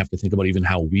 Now we have to think about even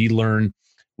how we learn.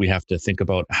 We have to think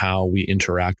about how we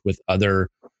interact with other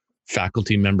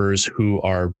faculty members who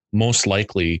are most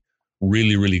likely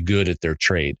really, really good at their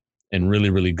trade and really,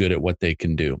 really good at what they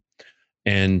can do.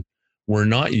 And we're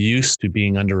not used to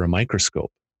being under a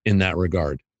microscope in that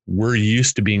regard. We're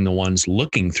used to being the ones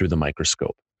looking through the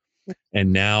microscope.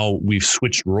 And now we've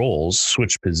switched roles,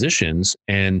 switched positions.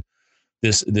 And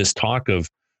this talk of,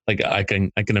 like, I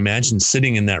can imagine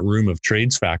sitting in that room of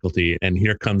trades faculty, and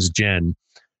here comes Jenn,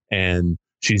 and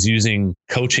she's using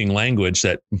coaching language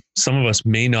that some of us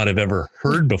may not have ever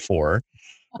heard before,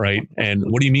 right?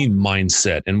 And what do you mean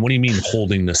mindset? And what do you mean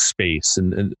holding the space?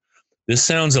 And this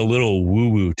sounds a little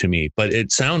woo-woo to me, but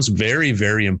it sounds very,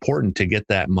 very important to get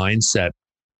that mindset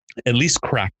at least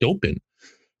cracked open.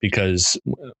 Because,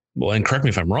 well, and correct me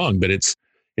if I'm wrong, but it's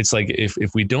like if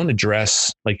we don't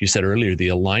address, like you said earlier, the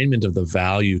alignment of the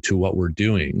value to what we're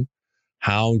doing,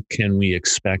 how can we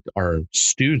expect our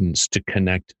students to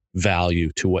connect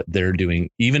value to what they're doing,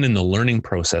 even in the learning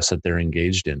process that they're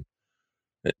engaged in?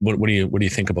 What do you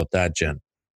think about that, Jenn?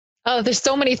 Oh, there's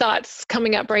so many thoughts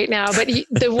coming up right now, but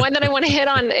the one that I want to hit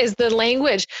on is the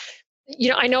language.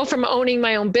 I know from owning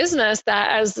my own business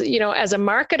that as a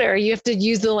marketer, you have to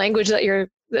use the language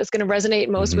that's going to resonate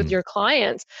most with your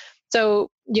clients. So,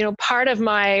 part of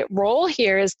my role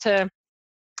here is to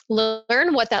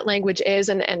learn what that language is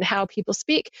and how people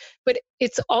speak. But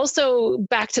it's also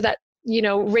back to that,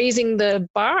 raising the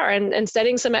bar and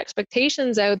setting some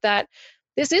expectations out that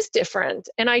this is different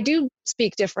and I do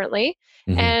speak differently.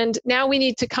 Mm-hmm. And now we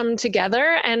need to come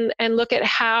together and look at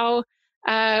how,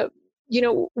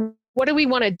 what do we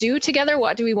want to do together?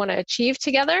 What do we want to achieve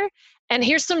together? And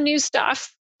here's some new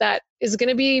stuff that is going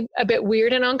to be a bit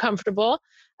weird and uncomfortable.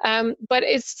 But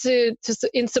it's to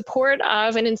in support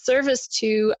of and in service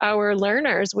to our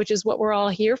learners, which is what we're all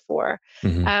here for.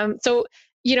 Mm-hmm. So,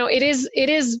 it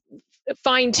is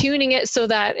fine tuning it so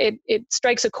that it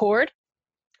strikes a chord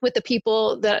with the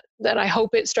people that I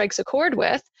hope it strikes a chord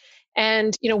with.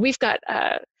 And, we've got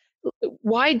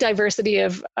wide diversity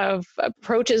of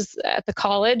approaches at the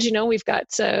college. We've got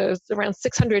around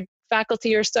 600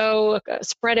 faculty or so,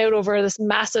 spread out over this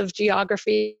massive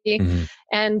geography,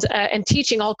 and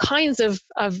teaching all kinds of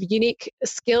unique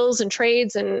skills and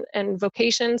trades and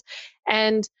vocations.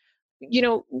 And, you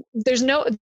know, there's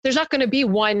not going to be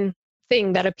one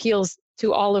thing that appeals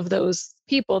to all of those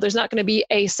people. There's not going to be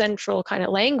a central kind of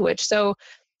language. So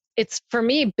it's, for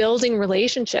me, building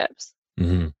relationships.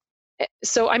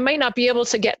 So I might not be able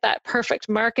to get that perfect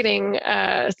marketing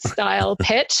style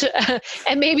pitch,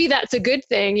 and maybe that's a good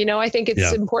thing. You know, I think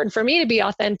it's important for me to be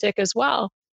authentic as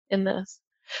well in this.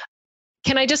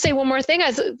 Can I just say one more thing?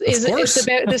 It's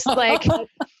about this, like,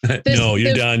 no,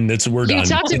 you're done. We're done.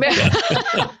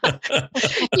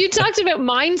 You talked about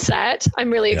mindset.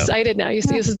 I'm really excited now. You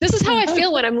see, this is how I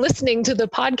feel when I'm listening to the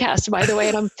podcast, by the way,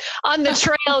 and I'm on the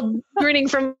trail grinning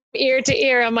from ear to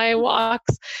ear on my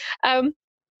walks.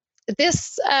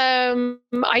 This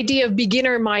idea of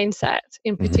beginner mindset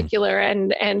in particular,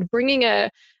 and bringing a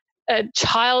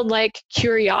childlike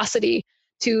curiosity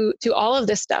to all of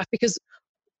this stuff, because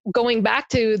going back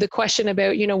to the question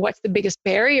about, you know, what's the biggest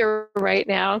barrier right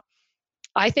now,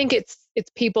 I think it's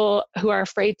people who are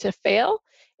afraid to fail.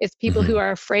 It's people who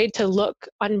are afraid to look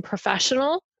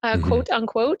unprofessional, quote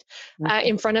unquote,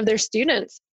 in front of their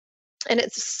students. And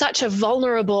it's such a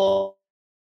vulnerable,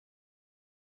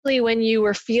 when you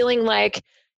were feeling like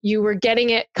you were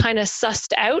getting it kind of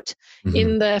sussed out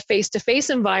in the face-to-face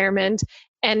environment,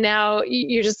 and now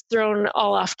you're just thrown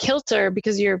all off kilter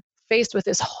because you're faced with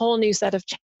this whole new set of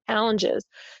challenges.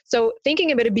 So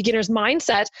thinking about a beginner's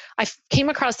mindset, I came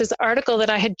across this article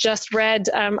that I had just read.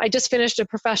 I just finished a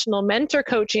professional mentor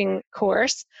coaching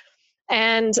course,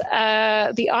 and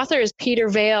the author is Peter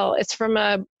Vale. It's from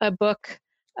a book.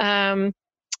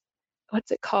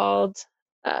 What's it called?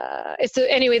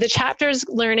 Anyway, the chapter is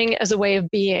Learning as a Way of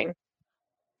Being.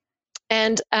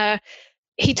 And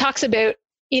he talks about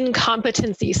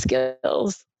incompetency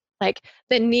skills, like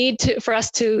the need for us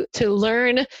to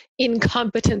learn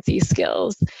incompetency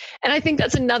skills. And I think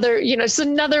that's another, you know, it's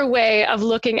another way of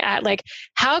looking at, like,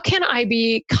 how can I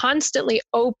be constantly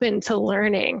open to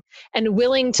learning and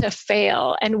willing to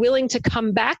fail and willing to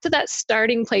come back to that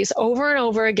starting place over and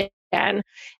over again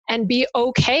and be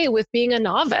okay with being a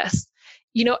novice.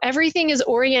 You know, everything is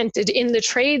oriented in the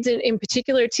trades in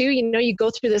particular too. You know, you go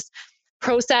through this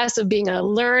process of being a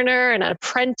learner and an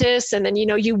apprentice, and then, you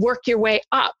know, you work your way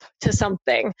up to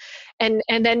something, and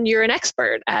then you're an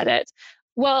expert at it.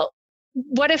 Well,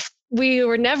 what if we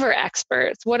were never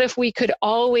experts? What if we could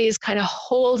always kind of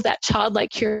hold that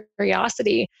childlike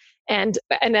curiosity and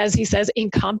as he says,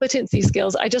 incompetency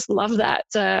skills? I just love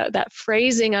that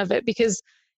phrasing of it, because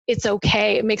it's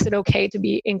okay. It makes it okay to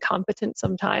be incompetent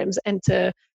sometimes and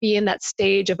to be in that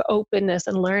stage of openness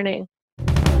and learning.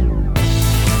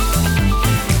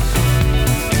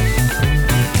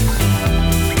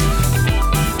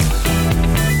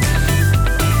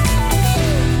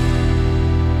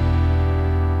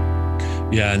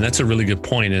 Yeah, and that's a really good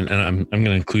point. And I'm going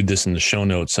to include this in the show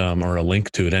notes, or a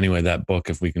link to it anyway, that book,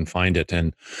 if we can find it.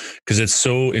 And because it's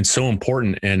so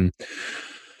important. And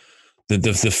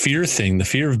the fear thing, the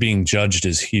fear of being judged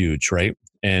is huge, right?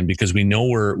 And because we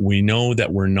know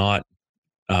that we're not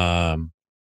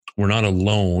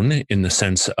alone in the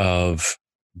sense of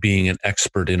being an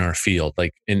expert in our field.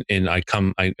 Like I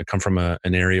come from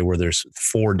an area where there's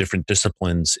 4 different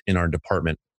disciplines in our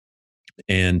department,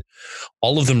 and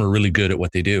all of them are really good at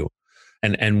what they do,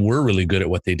 and we're really good at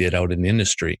what they did out in the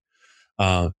industry.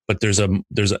 But there's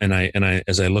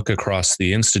as I look across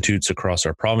the institutes across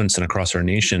our province and across our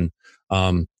nation,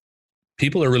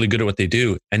 people are really good at what they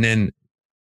do. And then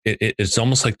it's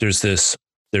almost like there's this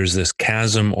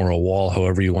chasm or a wall,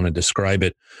 however you want to describe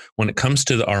it, when it comes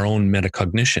to our own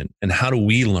metacognition and how do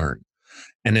we learn?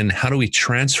 And then how do we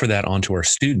transfer that onto our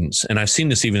students? And I've seen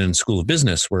this even in School of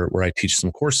Business where I teach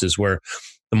some courses where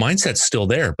the mindset's still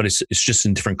there, but it's just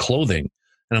in different clothing.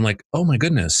 And I'm like, oh my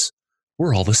goodness,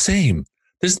 we're all the same.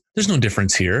 There's no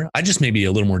difference here. I just may be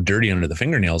a little more dirty under the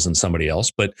fingernails than somebody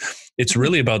else, but it's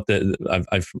really about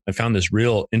I found this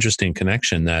real interesting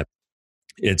connection that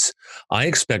I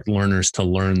expect learners to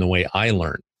learn the way I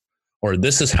learn, or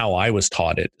this is how I was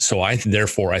taught it. So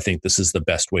therefore I think this is the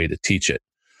best way to teach it.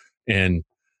 And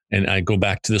I go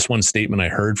back to this one statement I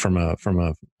heard from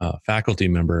a faculty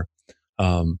member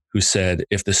who said,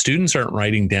 if the students aren't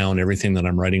writing down everything that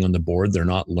I'm writing on the board, they're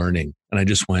not learning. And I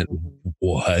just went,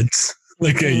 what?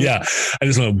 Yeah. I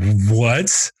just went,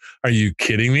 what? Are you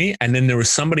kidding me? And then there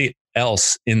was somebody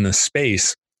else in the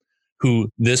space who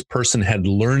this person had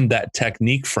learned that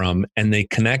technique from, and they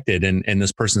connected, and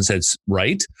this person said,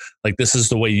 right, like, this is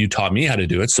the way you taught me how to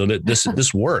do it, so that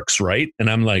this works, right? And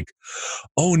I'm like,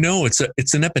 oh no, it's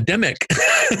an epidemic.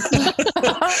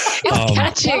 It's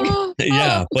catching.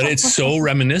 Yeah, but it's so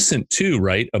reminiscent too,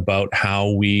 right, about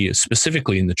how we,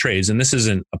 specifically in the trades, and this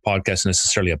isn't a podcast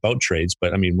necessarily about trades,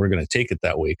 but I mean, we're going to take it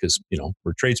that way because, you know,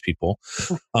 we're tradespeople.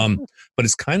 But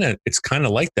it's kind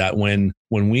of like that when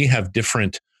we have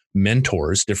different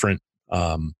mentors, different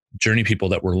journey people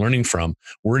that we're learning from,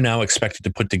 we're now expected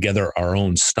to put together our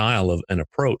own style of an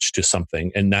approach to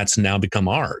something, and that's now become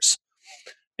ours.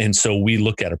 And so we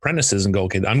look at apprentices and go,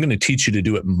 okay, I'm going to teach you to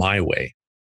do it my way.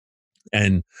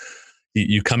 And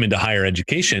you come into higher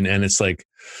education and it's like,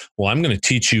 well, I'm going to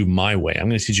teach you my way. I'm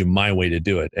going to teach you my way to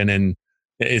do it. And then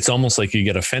it's almost like you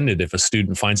get offended if a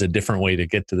student finds a different way to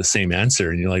get to the same answer.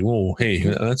 And you're like, whoa, hey,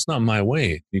 that's not my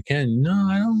way. You can't, no,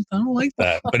 I don't like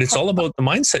that. But it's all about the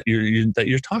mindset that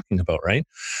you're talking about, right?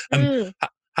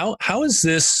 How is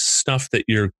this stuff that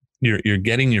you're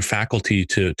getting your faculty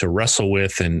to wrestle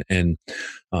with and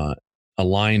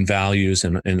align values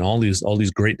and all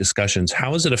these great discussions,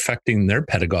 how is it affecting their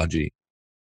pedagogy?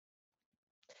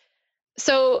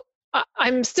 So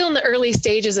I'm still in the early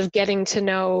stages of getting to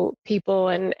know people,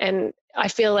 and I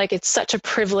feel like it's such a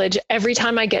privilege every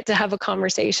time I get to have a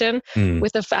conversation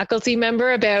with a faculty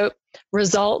member about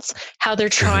results, how they're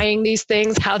trying these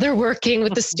things, how they're working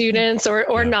with the students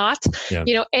or not. Yeah.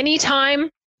 You know, anytime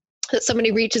that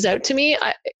somebody reaches out to me,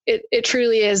 it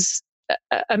truly is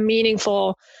a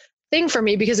meaningful thing for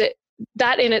me, because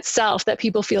that in itself, that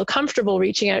people feel comfortable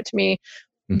reaching out to me,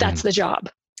 that's the job.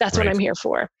 That's what I'm here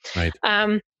for. Right.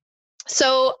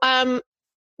 So I'm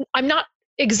not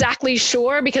exactly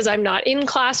sure, because I'm not in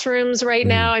classrooms right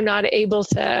now. I'm not able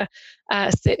to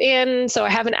sit in, so I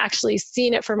haven't actually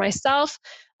seen it for myself.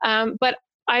 But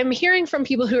I'm hearing from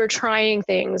people who are trying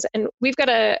things, and we've got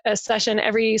a session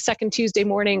every second Tuesday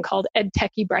morning called Ed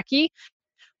Techie Brekkie,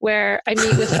 where I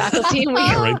meet with faculty and we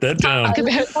write that down.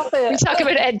 We talk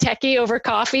about Ed Techie over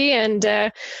coffee, and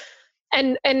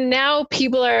now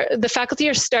the faculty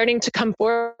are starting to come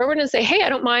forward and say, hey, I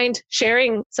don't mind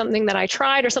sharing something that I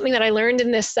tried or something that I learned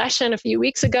in this session a few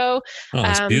weeks ago. Oh,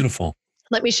 that's beautiful.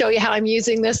 Let me show you how I'm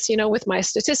using this, with my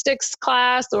statistics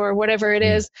class or whatever it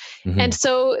is. And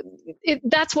so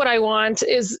that's what I want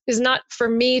is not for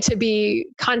me to be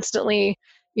constantly,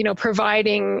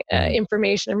 providing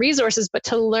information and resources, but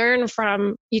to learn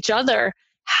from each other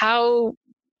how,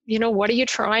 what are you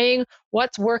trying?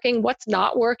 What's working? What's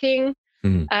not working?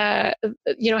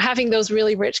 Having those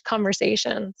really rich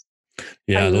conversations.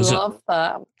 Yeah, I love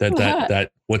that.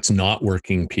 That what's not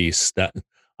working piece, that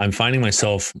I'm finding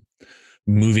myself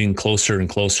moving closer and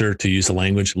closer, to use the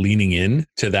language, leaning in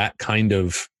to that kind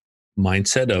of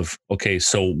mindset of, okay,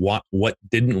 so what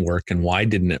didn't work and why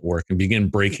didn't it work, and begin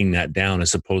breaking that down,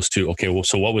 as opposed to, okay, well,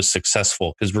 so what was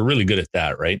successful? Because we're really good at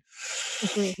that, right?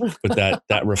 But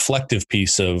that reflective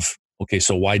piece of, okay,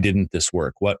 so why didn't this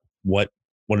work? What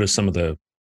are some of the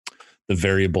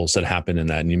variables that happen in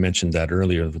that? And you mentioned that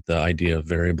earlier with the idea of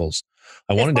variables.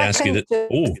 I wanted to ask you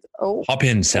that. Hop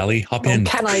in, Sally. Hop in.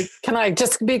 Can I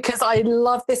just, because I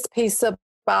love this piece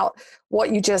about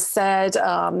what you just said,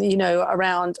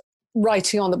 around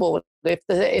writing on the board. If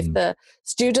the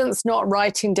student's not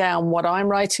writing down what I'm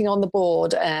writing on the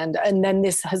board, and then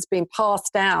this has been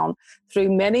passed down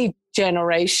through many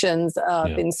generations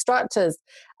of instructors.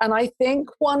 And I think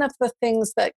one of the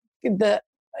things that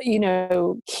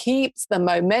keeps the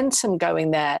momentum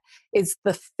going there is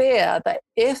the fear that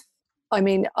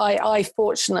I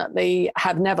fortunately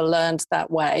have never learned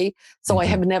that way, so I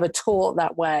have never taught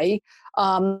that way.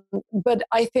 But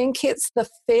I think it's the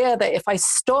fear that if I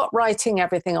stop writing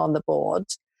everything on the board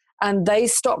and they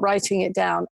stop writing it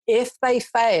down, if they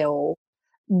fail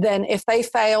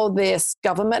this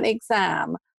government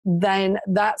exam, then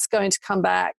that's going to come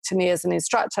back to me as an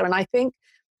instructor. And I think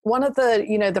one of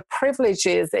the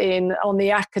privileges on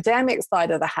the academic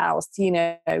side of the house,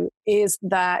 is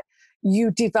that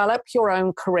you develop your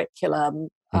own curriculum.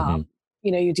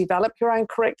 You develop your own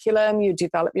curriculum, you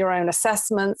develop your own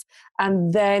assessments,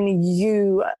 and then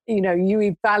you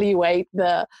evaluate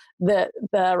the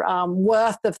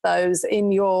worth of those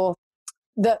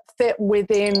that fit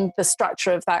within the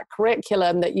structure of that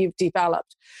curriculum that you've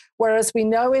developed. Whereas we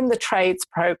know in the trades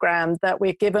program that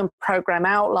we're given program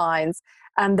outlines,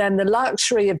 and then the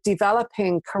luxury of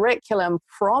developing curriculum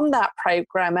from that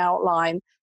program outline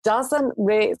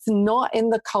it's not in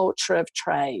the culture of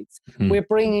trades. We're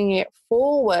bringing it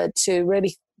forward to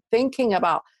really thinking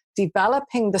about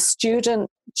developing the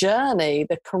student journey,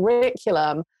 the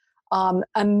curriculum,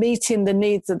 and meeting the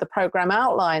needs of the program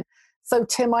outline. So,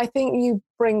 Tim, I think you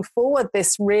bring forward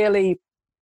this really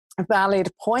valid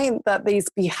point that these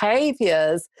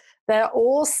behaviors, they're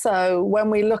also, when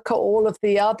we look at all of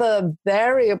the other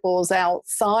variables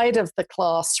outside of the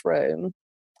classroom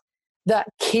that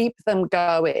keep them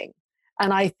going.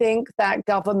 And I think that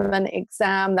government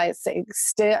exam, that's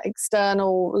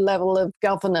external level of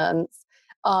governance,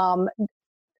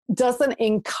 doesn't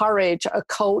encourage a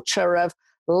culture of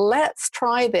let's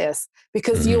try this,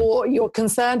 because you're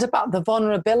concerned about the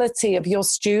vulnerability of your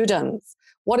students.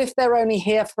 What if they're only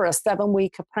here for a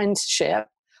 7-week apprenticeship?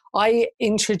 I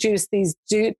introduce these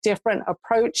different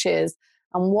approaches,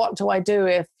 and what do I do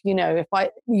if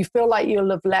you feel like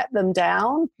you'll have let them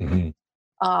down?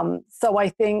 So I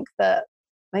think that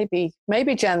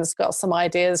maybe Jen's got some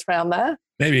ideas around there.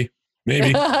 Maybe.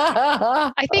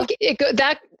 I think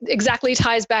that exactly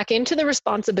ties back into the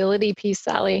responsibility piece,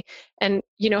 Sally. And,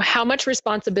 how much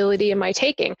responsibility am I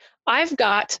taking? I've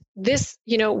got this,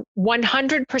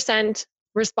 100%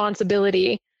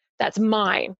 responsibility that's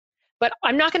mine, but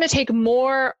I'm not going to take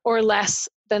more or less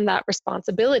than that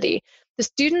responsibility. The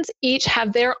students each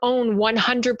have their own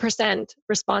 100%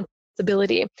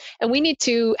 responsibility, and we need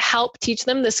to help teach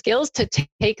them the skills to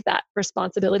take that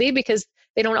responsibility, because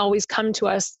they don't always come to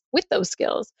us with those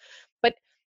skills. But,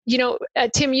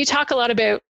 Tim, you talk a lot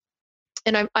about,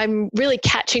 and I'm really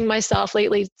catching myself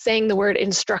lately saying the word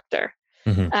instructor,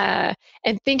 and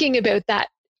thinking about that,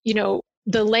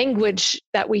 the language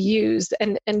that we use,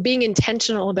 and being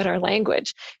intentional about our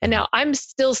language. And now I'm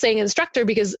still saying instructor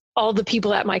because all the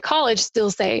people at my college still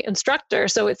say instructor.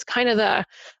 So it's kind of the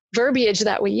verbiage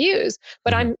that we use,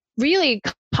 but I'm really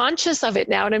conscious of it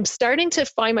now. And I'm starting to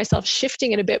find myself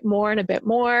shifting it a bit more and a bit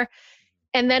more.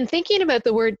 And then thinking about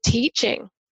the word teaching.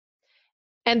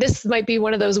 And this might be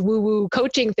one of those woo-woo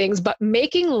coaching things, but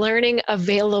making learning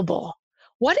available.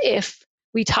 What if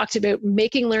we talked about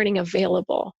making learning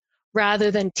available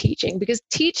rather than teaching? Because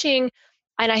teaching,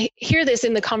 and I hear this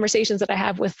in the conversations that I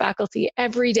have with faculty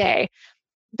every day,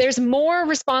 there's more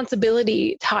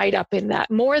responsibility tied up in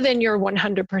that, more than your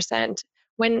 100%.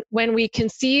 When we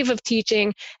conceive of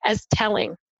teaching as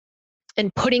telling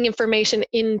and putting information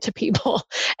into people,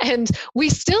 and we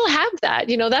still have that,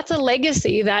 that's a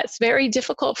legacy that's very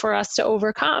difficult for us to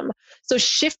overcome. So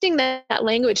shifting that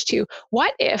language to,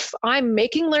 what if I'm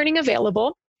making learning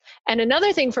available? And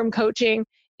another thing from coaching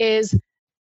is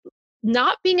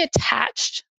not being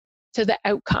attached to the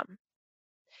outcome.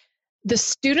 The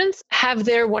students have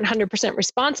their 100%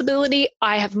 responsibility.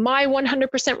 I have my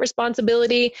 100%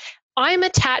 responsibility. I'm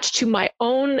attached to my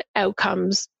own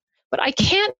outcomes, but I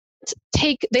can't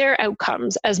take their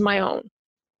outcomes as my own.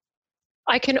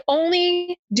 I can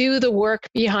only do the work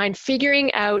behind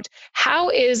figuring out, how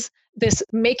is this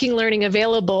making learning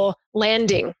available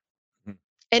landing?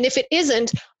 And if it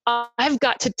isn't, I've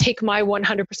got to take my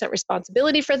 100%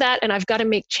 responsibility for that, and I've got to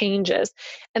make changes.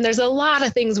 And there's a lot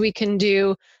of things we can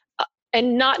do,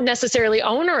 and not necessarily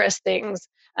onerous things,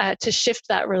 to shift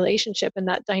that relationship and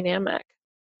that dynamic.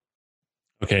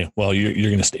 Okay, well, you're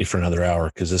going to stay for another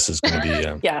hour, because this is going to be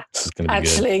this is going to be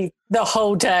actually good. The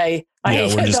whole day. Yeah,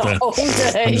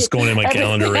 I'm just going in my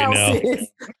calendar right now,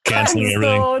 canceling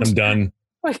everything. I'm done.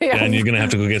 And you're going to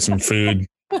have to go get some food.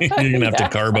 You're going to have to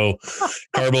carbo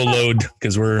load,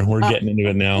 because we're getting into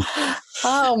it now.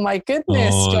 Oh my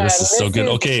goodness, Jen, this is so good.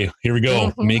 Okay, here we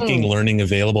go. Making learning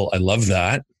available. I love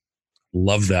that.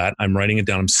 I'm writing it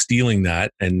down. I'm stealing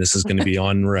that, and this is going to be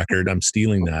on record. I'm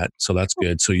stealing that, so that's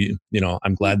good. So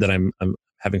I'm glad that I'm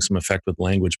having some effect with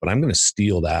language, but I'm going to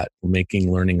steal that.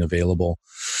 Making learning available,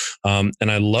 and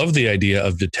I love the idea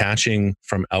of detaching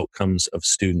from outcomes of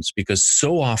students, because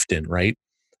so often, right?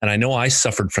 And I know I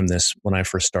suffered from this when I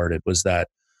first started. Was that,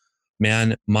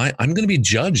 man, I'm going to be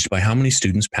judged by how many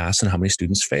students pass and how many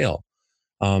students fail,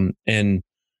 and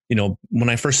when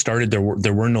I first started, there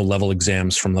were no level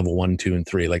exams from level 1, 2, and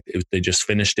 3. Like, they just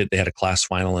finished it, they had a class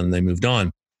final, and they moved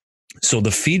on. So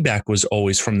the feedback was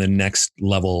always from the next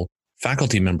level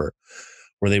faculty member,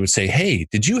 where they would say, "Hey,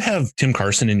 did you have Tim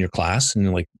Carson in your class?" And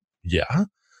they're like, "Yeah."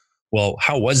 "Well,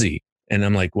 how was he?" And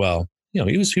I'm like, "Well,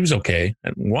 he was okay."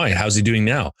 "And why? How's he doing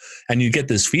now?" And you get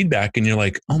this feedback, and you're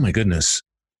like, "Oh my goodness,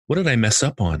 what did I mess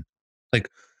up on?" Like,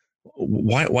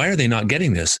 why are they not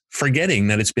getting this? Forgetting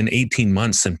that it's been 18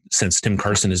 months since Tim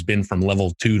Carson has been from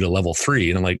level 2 to level 3.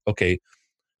 And I'm like, okay,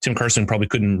 Tim Carson probably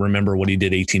couldn't remember what he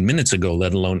did 18 minutes ago,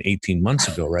 let alone 18 months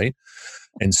ago, right?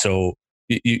 And so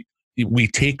we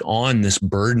take on this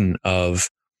burden of,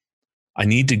 I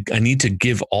need to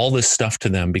give all this stuff to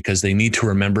them because they need to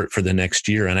remember it for the next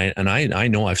year. And I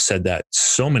know I've said that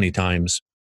so many times.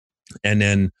 And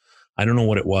then I don't know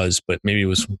what it was, but maybe it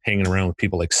was hanging around with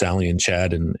people like Sally and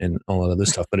Chad and all that other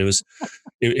stuff. But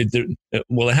it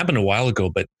happened a while ago,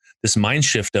 but this mind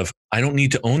shift of, I don't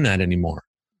need to own that anymore.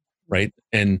 Right.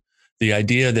 And the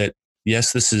idea that,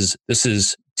 yes, this is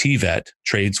TVET,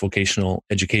 trades vocational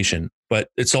education, but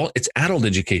it's adult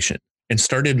education, and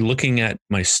started looking at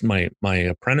my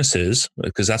apprentices,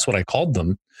 because that's what I called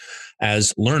them,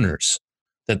 as learners,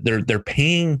 that they're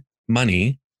paying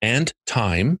money and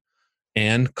time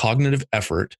and cognitive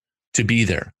effort to be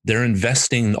there. They're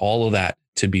investing all of that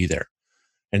to be there.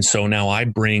 And so now I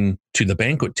bring to the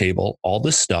banquet table all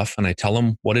this stuff, and I tell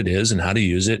them what it is and how to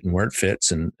use it and where it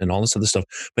fits and all this other stuff.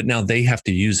 But now they have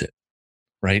to use it.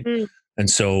 Right. Mm. And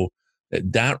so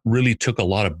that really took a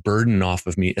lot of burden off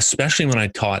of me, especially when I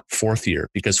taught fourth year,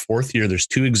 because fourth year, there's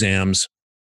 2 exams.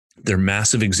 They're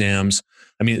massive exams.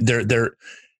 I mean,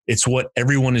 it's what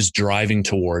everyone is driving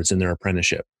towards in their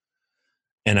apprenticeship.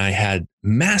 And I had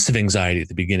massive anxiety at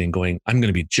the beginning going, I'm going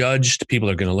to be judged. People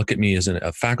are going to look at me as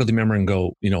a faculty member and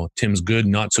go, Tim's good,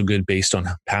 not so good based on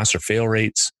pass or fail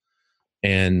rates.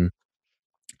 And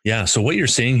yeah, so what you're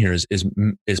saying here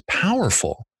is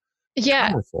powerful.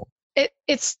 Yeah. Powerful.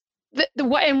 It's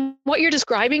what you're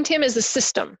describing, Tim, is the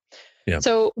system. Yeah.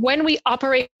 So when we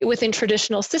operate within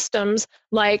traditional systems,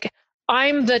 like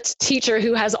I'm the teacher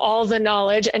who has all the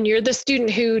knowledge and you're the student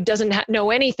who doesn't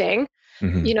know anything,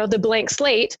 the blank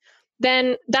slate,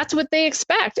 then that's what they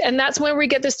expect. And that's when we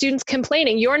get the students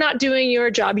complaining, you're not doing your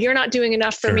job. You're not doing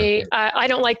enough for me. I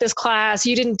don't like this class.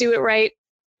 You didn't do it right.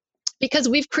 Because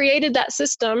we've created that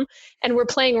system and we're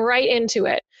playing right into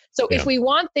it. So if we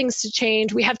want things to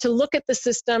change, we have to look at the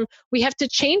system. We have to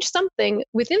change something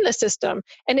within the system.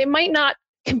 And it might not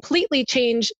completely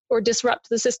change or disrupt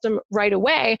the system right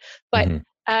away, but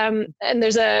and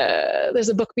there's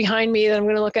a book behind me that I'm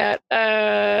going to look at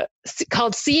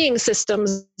called Seeing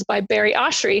Systems by Barry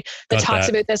Oshry that talks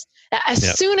about this.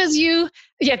 As soon as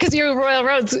because you're a Royal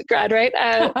Roads grad, right?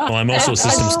 Well, I'm also a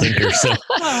systems thinker. So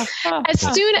as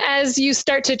soon as you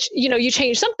start to, you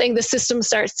change something, the system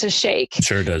starts to shake.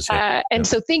 Sure does.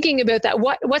 So thinking about that,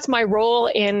 what's my role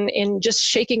in just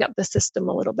shaking up the system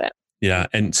a little bit? Yeah.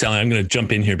 And Sally, I'm going to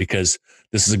jump in here because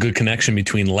this is a good connection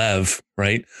between Lev,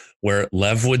 right? Where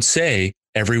Lev would say,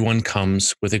 everyone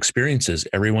comes with experiences.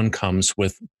 Everyone comes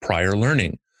with prior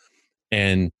learning.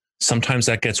 And sometimes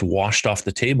that gets washed off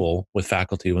the table with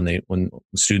faculty when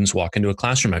students walk into a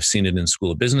classroom. I've seen it in School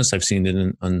of Business. I've seen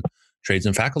it on trades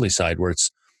and faculty side, where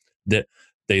it's that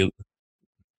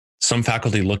some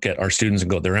faculty look at our students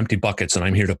and go, they're empty buckets and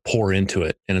I'm here to pour into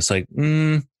it. And it's like,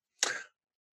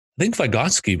 I think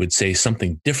Vygotsky would say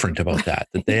something different about that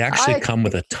they actually come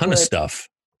with a ton of stuff.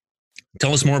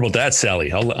 Tell us more about that,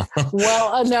 Sally.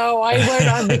 Well, no, I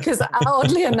won't, because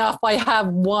oddly enough, I have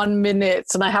 1 minute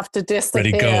and I have to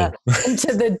disappear into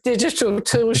the digital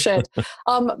tool shed.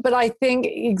 But I think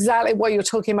exactly what you're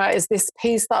talking about is this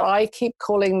piece that I keep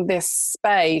calling this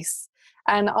space.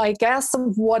 And I guess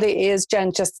what it is,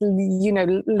 Jen, just,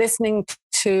 listening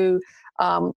to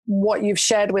what you've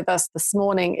shared with us this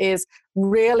morning is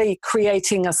really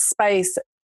creating a space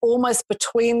almost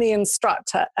between the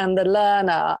instructor and the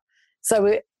learner.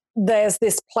 So there's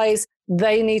this place,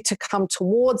 they need to come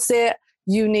towards it.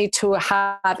 You need to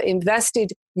have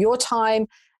invested your time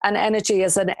and energy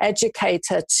as an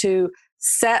educator to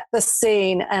set the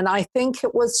scene. And I think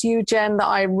it was you, Jen, that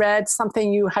I read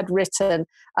something you had written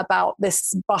about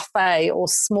this buffet or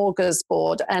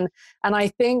smorgasbord. And I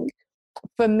think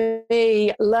for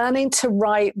me, learning to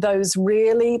write those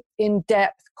really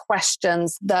in-depth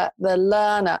questions that the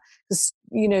learner, because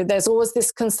there's always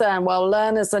this concern, well,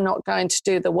 learners are not going to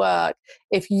do the work.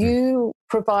 If you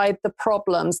provide the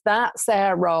problems, that's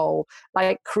their role,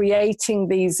 like creating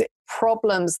these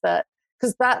problems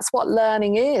because that's what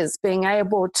learning is, being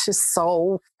able to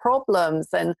solve problems.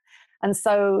 And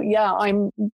so, I'm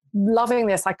loving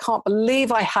this. I can't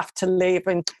believe I have to leave,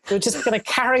 and we're just going to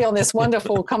carry on this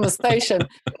wonderful conversation.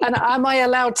 And am I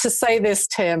allowed to say this,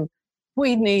 Tim?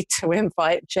 We need to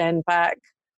invite Jenn back.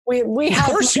 We have.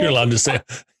 Of course, you're allowed to say. Are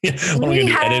we going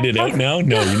to edit it out now?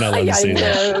 No, you're not allowed to say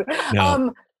that.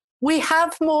 No. We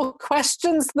have more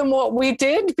questions than what we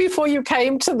did before you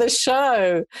came to the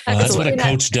show. Well, that's what a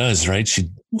coach does, right?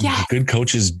 Good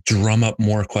coaches drum up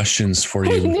more questions for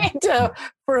you. We need to,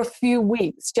 for a few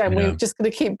weeks, Jen. We're just going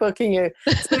to keep booking you.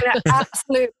 It's been an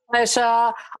absolute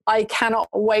pleasure. I cannot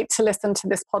wait to listen to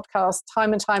this podcast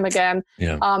time and time again.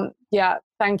 Yeah.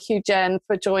 Thank you, Jen,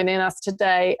 for joining us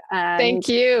today. And thank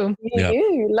you. See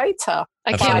you later.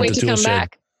 I can't wait to come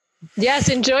back. Yes,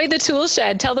 enjoy the tool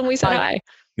shed. Tell them we said hi.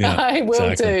 Yeah, I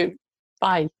will do.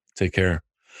 Bye. Take care.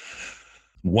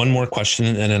 One more question,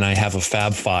 and then I have a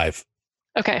Fab Five.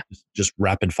 Okay. Just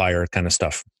rapid fire kind of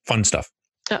stuff, fun stuff.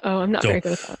 I'm not very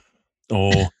good at that.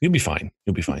 Oh, you'll be fine.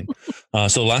 You'll be fine.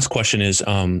 So the last question is,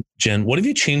 Jen, what have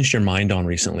you changed your mind on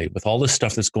recently with all this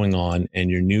stuff that's going on and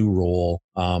your new role?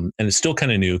 And it's still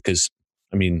kind of new because,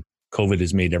 I mean, COVID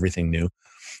has made everything new.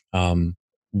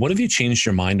 What have you changed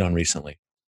your mind on recently?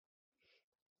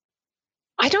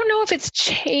 I don't know if it's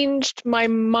changed my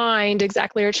mind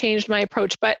exactly or changed my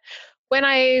approach, but when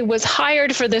I was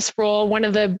hired for this role, one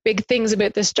of the big things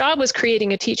about this job was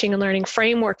creating a teaching and learning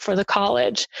framework for the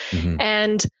college. Mm-hmm.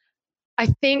 And I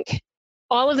think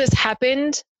all of this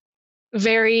happened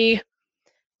very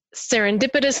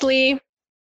serendipitously.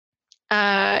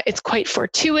 It's quite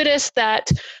fortuitous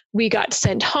that we got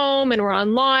sent home and we're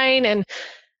online. And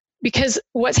because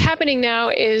what's happening now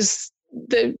is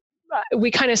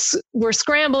we're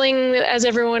scrambling, as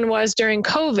everyone was during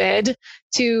COVID,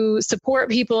 to support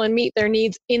people and meet their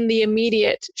needs in the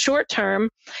immediate short term.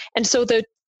 And so the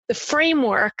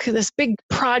framework, this big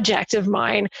project of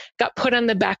mine, got put on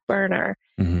the back burner.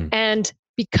 Mm-hmm. And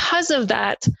because of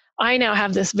that, I now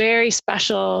have this very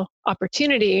special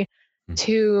opportunity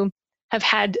to have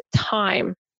had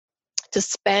time to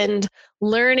spend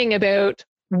learning about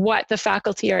what the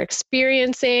faculty are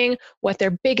experiencing, what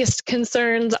their biggest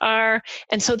concerns are.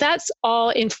 And so that's all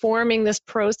informing this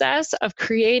process of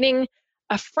creating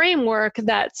a framework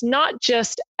that's not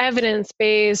just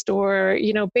evidence-based or,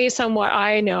 based on what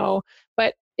I know,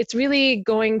 but it's really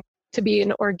going to be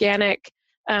an organic,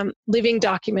 living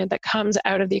document that comes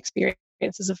out of the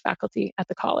experiences of faculty at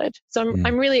the college. So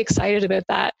I'm really excited about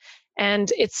that.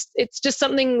 And it's just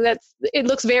something it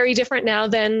looks very different now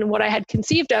than what I had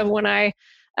conceived of when I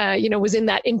was in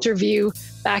that interview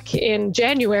back in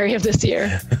January of this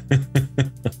year.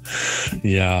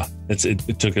 Yeah,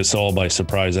 it took us all by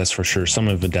surprise, that's for sure. Some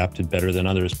have adapted better than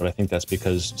others, but I think that's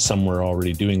because some were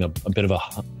already doing a bit of a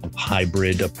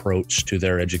hybrid approach to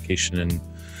their education and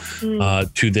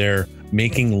to their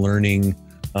making learning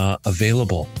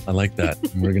available. I like that.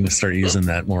 We're going to start using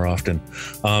that more often.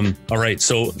 All right.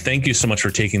 So thank you so much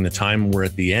for taking the time. We're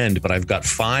at the end, but I've got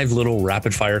 5 little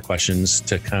rapid fire questions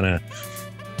to kind of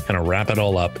wrap it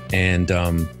all up. And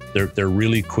they're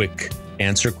really quick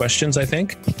answer questions, I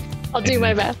think. I'll do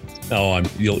my best. Oh,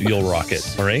 you'll rock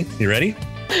it. All right. You ready?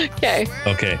 Okay.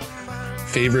 Okay.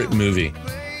 Favorite movie?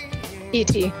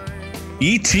 E.T.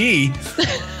 E.T.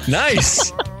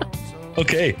 Nice.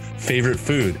 Okay. Favorite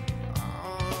food?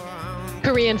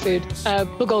 Korean food,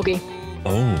 bulgogi.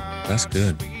 Oh, that's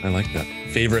good. I like that.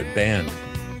 Favorite band?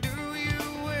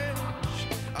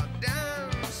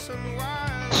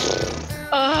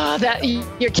 Oh,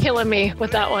 you're killing me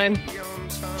with that one.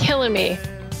 Killing me.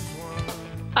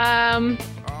 I'm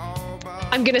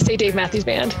gonna say Dave Matthews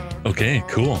Band. Okay,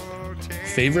 cool.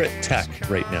 Favorite tech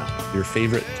right now? Your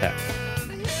favorite tech?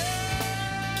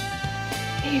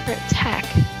 Favorite tech.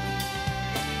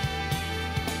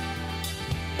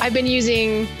 I've been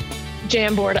using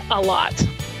Jamboard a lot.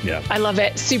 Yeah. I love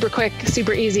it. Super quick,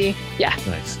 super easy. Yeah.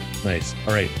 Nice.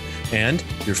 All right. And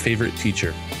your favorite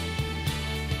teacher?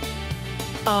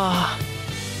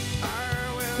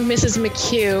 Mrs.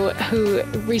 McHugh, who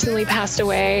recently passed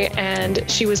away, and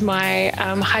she was my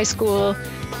high school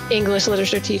English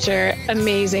literature teacher.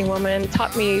 Amazing woman.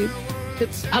 Taught me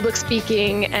public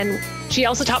speaking, and she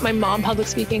also taught my mom public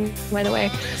speaking, by the way.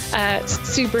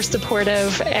 Super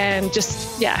supportive and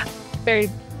just, very,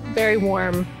 very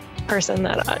warm person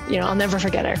that, I'll never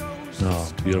forget her.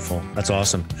 Oh, beautiful. That's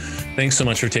awesome. Thanks so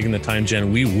much for taking the time,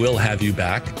 Jen. We will have you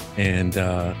back, and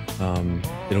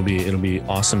it'll be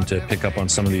awesome to pick up on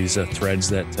some of these threads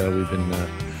that we've been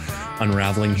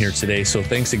unraveling here today. So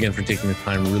thanks again for taking the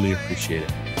time. Really appreciate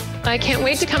it. I can't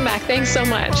wait to come back. Thanks so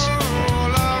much.